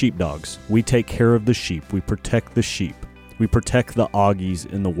 We're the sheepdogs. We take care of the sheep. We protect the sheep. We protect the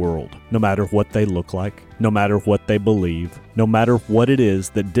Augies in the world, no matter what they look like, no matter what they believe, no matter what it is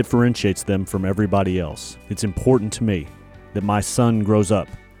that differentiates them from everybody else. It's important to me that my son grows up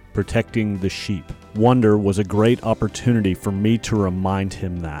protecting the sheep. Wonder was a great opportunity for me to remind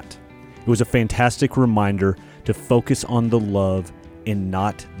him that. It was a fantastic reminder to focus on the love and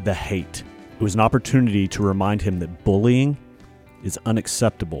not the hate. It was an opportunity to remind him that bullying is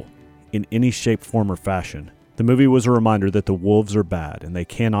unacceptable in any shape, form, or fashion. The movie was a reminder that the wolves are bad and they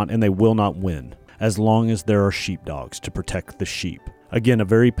cannot and they will not win as long as there are sheepdogs to protect the sheep. Again, a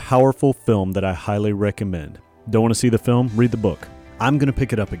very powerful film that I highly recommend. Don't want to see the film? Read the book. I'm going to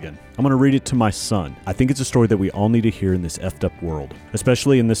pick it up again. I'm going to read it to my son. I think it's a story that we all need to hear in this effed up world,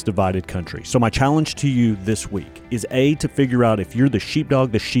 especially in this divided country. So my challenge to you this week is A, to figure out if you're the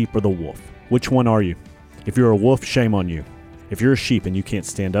sheepdog, the sheep, or the wolf. Which one are you? If you're a wolf, shame on you. If you're a sheep and you can't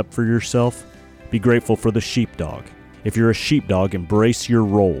stand up for yourself, be grateful for the sheepdog. If you're a sheepdog, embrace your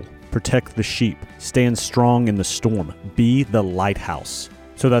role. Protect the sheep. Stand strong in the storm. Be the lighthouse.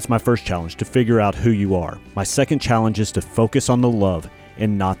 So that's my first challenge, to figure out who you are. My second challenge is to focus on the love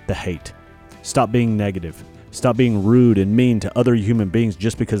and not the hate. Stop being negative. Stop being rude and mean to other human beings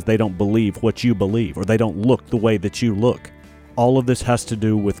just because they don't believe what you believe or they don't look the way that you look. All of this has to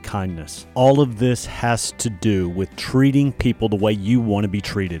do with kindness. All of this has to do with treating people the way you want to be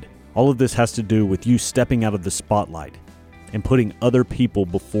treated. All of this has to do with you stepping out of the spotlight and putting other people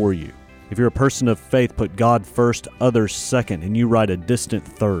before you. If you're a person of faith, put God first, others second, and you ride a distant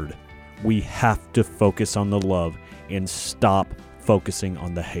third. We have to focus on the love and stop focusing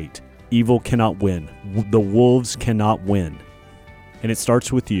on the hate. Evil cannot win. The wolves cannot win. And it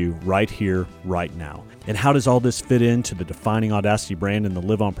starts with you right here, right now. And how does all this fit into the Defining Audacity brand and the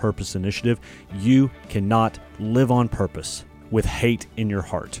Live on Purpose initiative? You cannot live on purpose with hate in your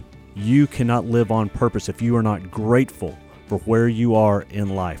heart. You cannot live on purpose if you are not grateful for where you are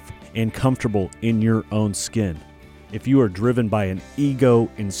in life and comfortable in your own skin. If you are driven by an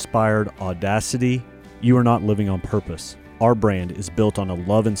ego-inspired audacity, you are not living on purpose. Our brand is built on a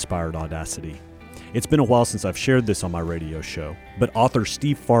love-inspired audacity. It's been a while since I've shared this on my radio show, but author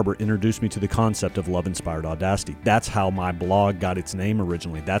Steve Farber introduced me to the concept of love-inspired audacity. That's how my blog got its name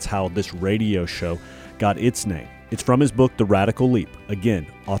originally. That's how this radio show got its name. It's from his book, The Radical Leap. Again,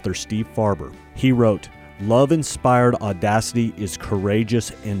 author Steve Farber. He wrote, "Love-inspired audacity is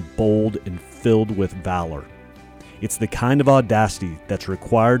courageous and bold and filled with valor. It's the kind of audacity that's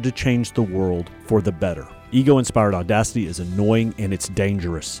required to change the world for the better. Ego-inspired audacity is annoying and it's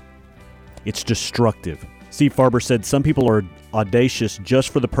dangerous. It's destructive." Steve Farber said some people are audacious just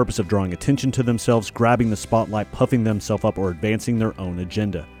for the purpose of drawing attention to themselves, grabbing the spotlight, puffing themselves up, or advancing their own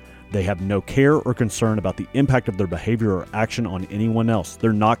agenda. They have no care or concern about the impact of their behavior or action on anyone else.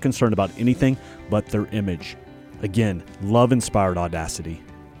 They're not concerned about anything but their image. Again, love-inspired audacity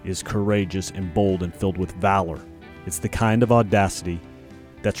is courageous and bold and filled with valor. It's the kind of audacity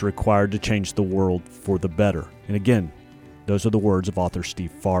that's required to change the world for the better. And again, those are the words of author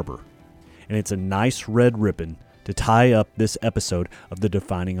Steve Farber. and it's a nice red ribbon to tie up this episode of the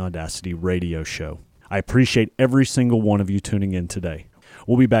Defining Audacity radio show. I appreciate every single one of you tuning in today.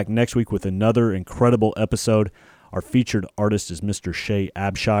 We'll be back next week with another incredible episode. Our featured artist is Mr. Shay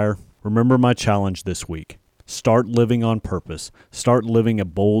Abshire. Remember my challenge this week. Start living on purpose. Start living a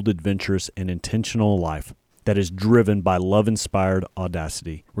bold, adventurous, and intentional life that is driven by love-inspired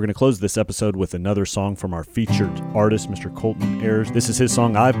audacity. We're going to close this episode with another song from our featured artist, Mr. Colton Ayers. This is his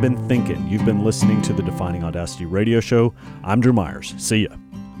song, I've Been Thinking. You've been listening to the Defining Audacity radio show. I'm Drew Myers. See ya.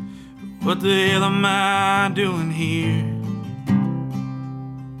 What the hell am I doing here?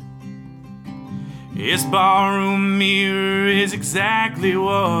 This barroom mirror is exactly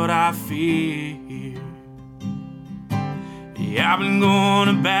what I fear. Yeah, I've been going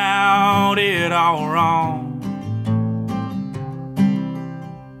about it all wrong.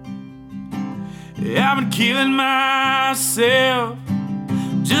 Yeah, I've been killing myself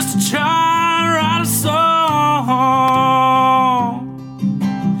just to try and write a song.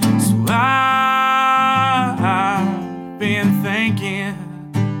 So I've been thinking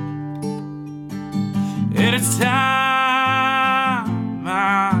that it's time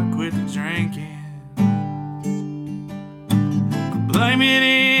I quit the drinking. Blaming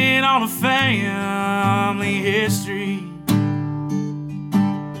it on a family history.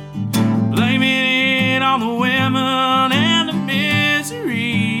 Blaming it on the women and the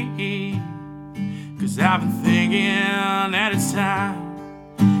misery. 'Cause I've been thinking that it's time.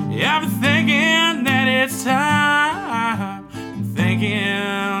 Yeah, I've been thinking that it's time. Been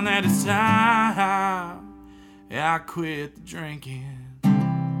thinking that it's time. Yeah, I quit the drinking.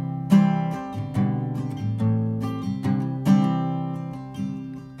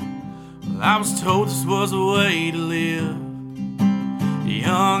 I was told this was a way to live,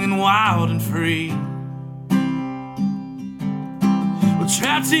 young and wild and free. Well,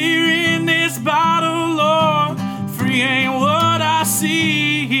 trapped here in this bottle, Lord, free ain't what I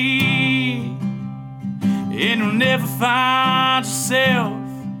see. And you'll never find yourself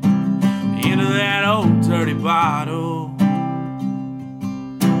into that old dirty bottle.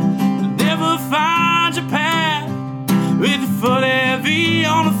 You'll never find your path with your foot heavy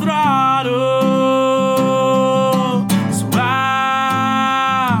on the throttle. So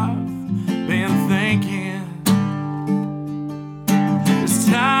I've been thinking it's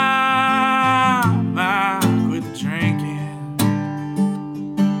time I quit the drinking.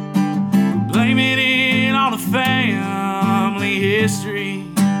 Blaming it on the family history.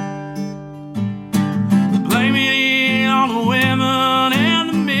 Blaming it on the women and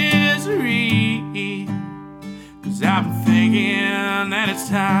the misery. 'Cause I've been thinking that it's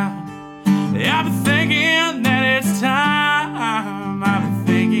time. I've been thinking that it's time. I've been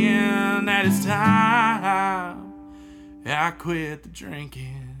thinking that it's time. I quit the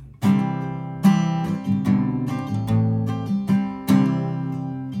drinking.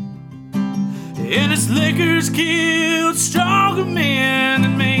 And this liquor's killed stronger men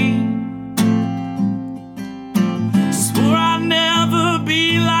than me. Swore I'd never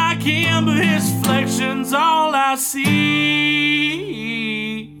be like him, but his reflection's all I see.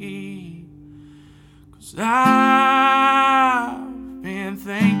 'Cause I've been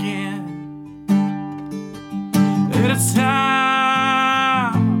thinking that it's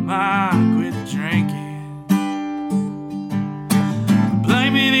time I quit the drinking.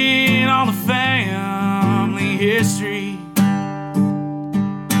 Blaming it on the family history.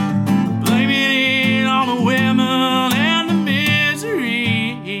 Blaming it on the women and the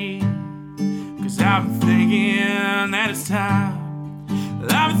misery. 'Cause I've been thinking that it's time.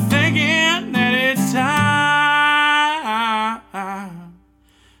 I've been thinking that it's time.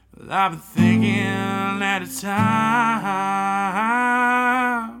 I've been thinking that it's time.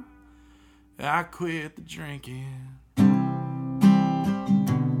 I quit the drinking.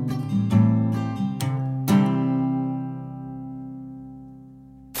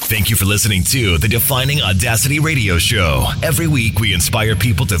 Thank you for listening to the Defining Audacity radio show. Every week, we inspire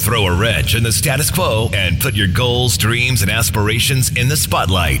people to throw a wrench in the status quo and put your goals, dreams, and aspirations in the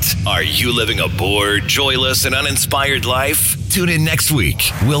spotlight. Are you living a bored, joyless, and uninspired life? Tune in next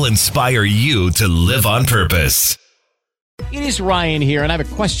week. We'll inspire you to live on purpose. It is Ryan here, and I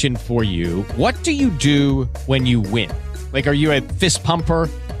have a question for you. What do you do when you win? Like, are you a fist pumper,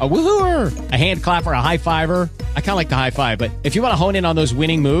 a woohooer, a hand clapper, a high fiver? I kind of like the high five, but if you want to hone in on those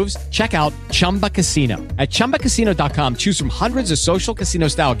winning moves, check out Chumba Casino. At ChumbaCasino.com, choose from hundreds of social casino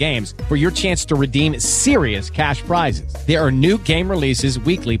style games for your chance to redeem serious cash prizes. There are new game releases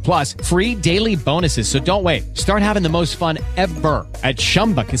weekly, plus free daily bonuses. So don't wait. Start having the most fun ever at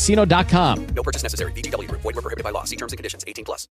ChumbaCasino.com. No purchase necessary. VGW Group. Void where prohibited by law. See terms and conditions. 18+.